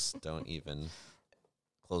songs don't even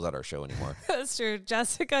close out our show anymore. That's true.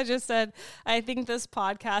 Jessica just said, I think this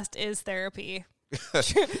podcast is therapy.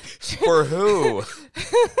 For who?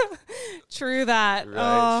 True that. Right.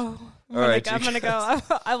 Oh, I'm going to go.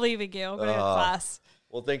 I'm leaving you. I'm going to class.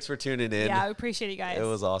 Well, thanks for tuning in. Yeah, I appreciate you guys. It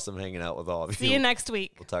was awesome hanging out with all of you. See you next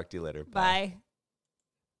week. We'll talk to you later. Bye.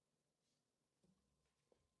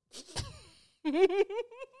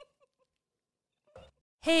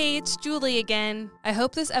 Hey, it's Julie again. I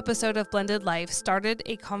hope this episode of Blended Life started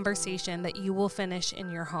a conversation that you will finish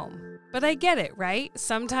in your home. But I get it, right?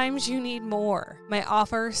 Sometimes you need more. My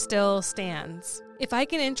offer still stands. If I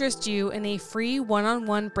can interest you in a free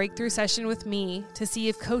one-on-one breakthrough session with me to see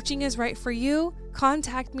if coaching is right for you,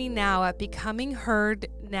 contact me now at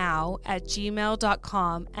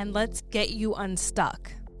becomingheardnow@gmail.com and let's get you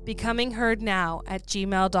unstuck.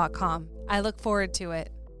 becomingheardnow@gmail.com. I look forward to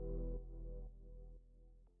it.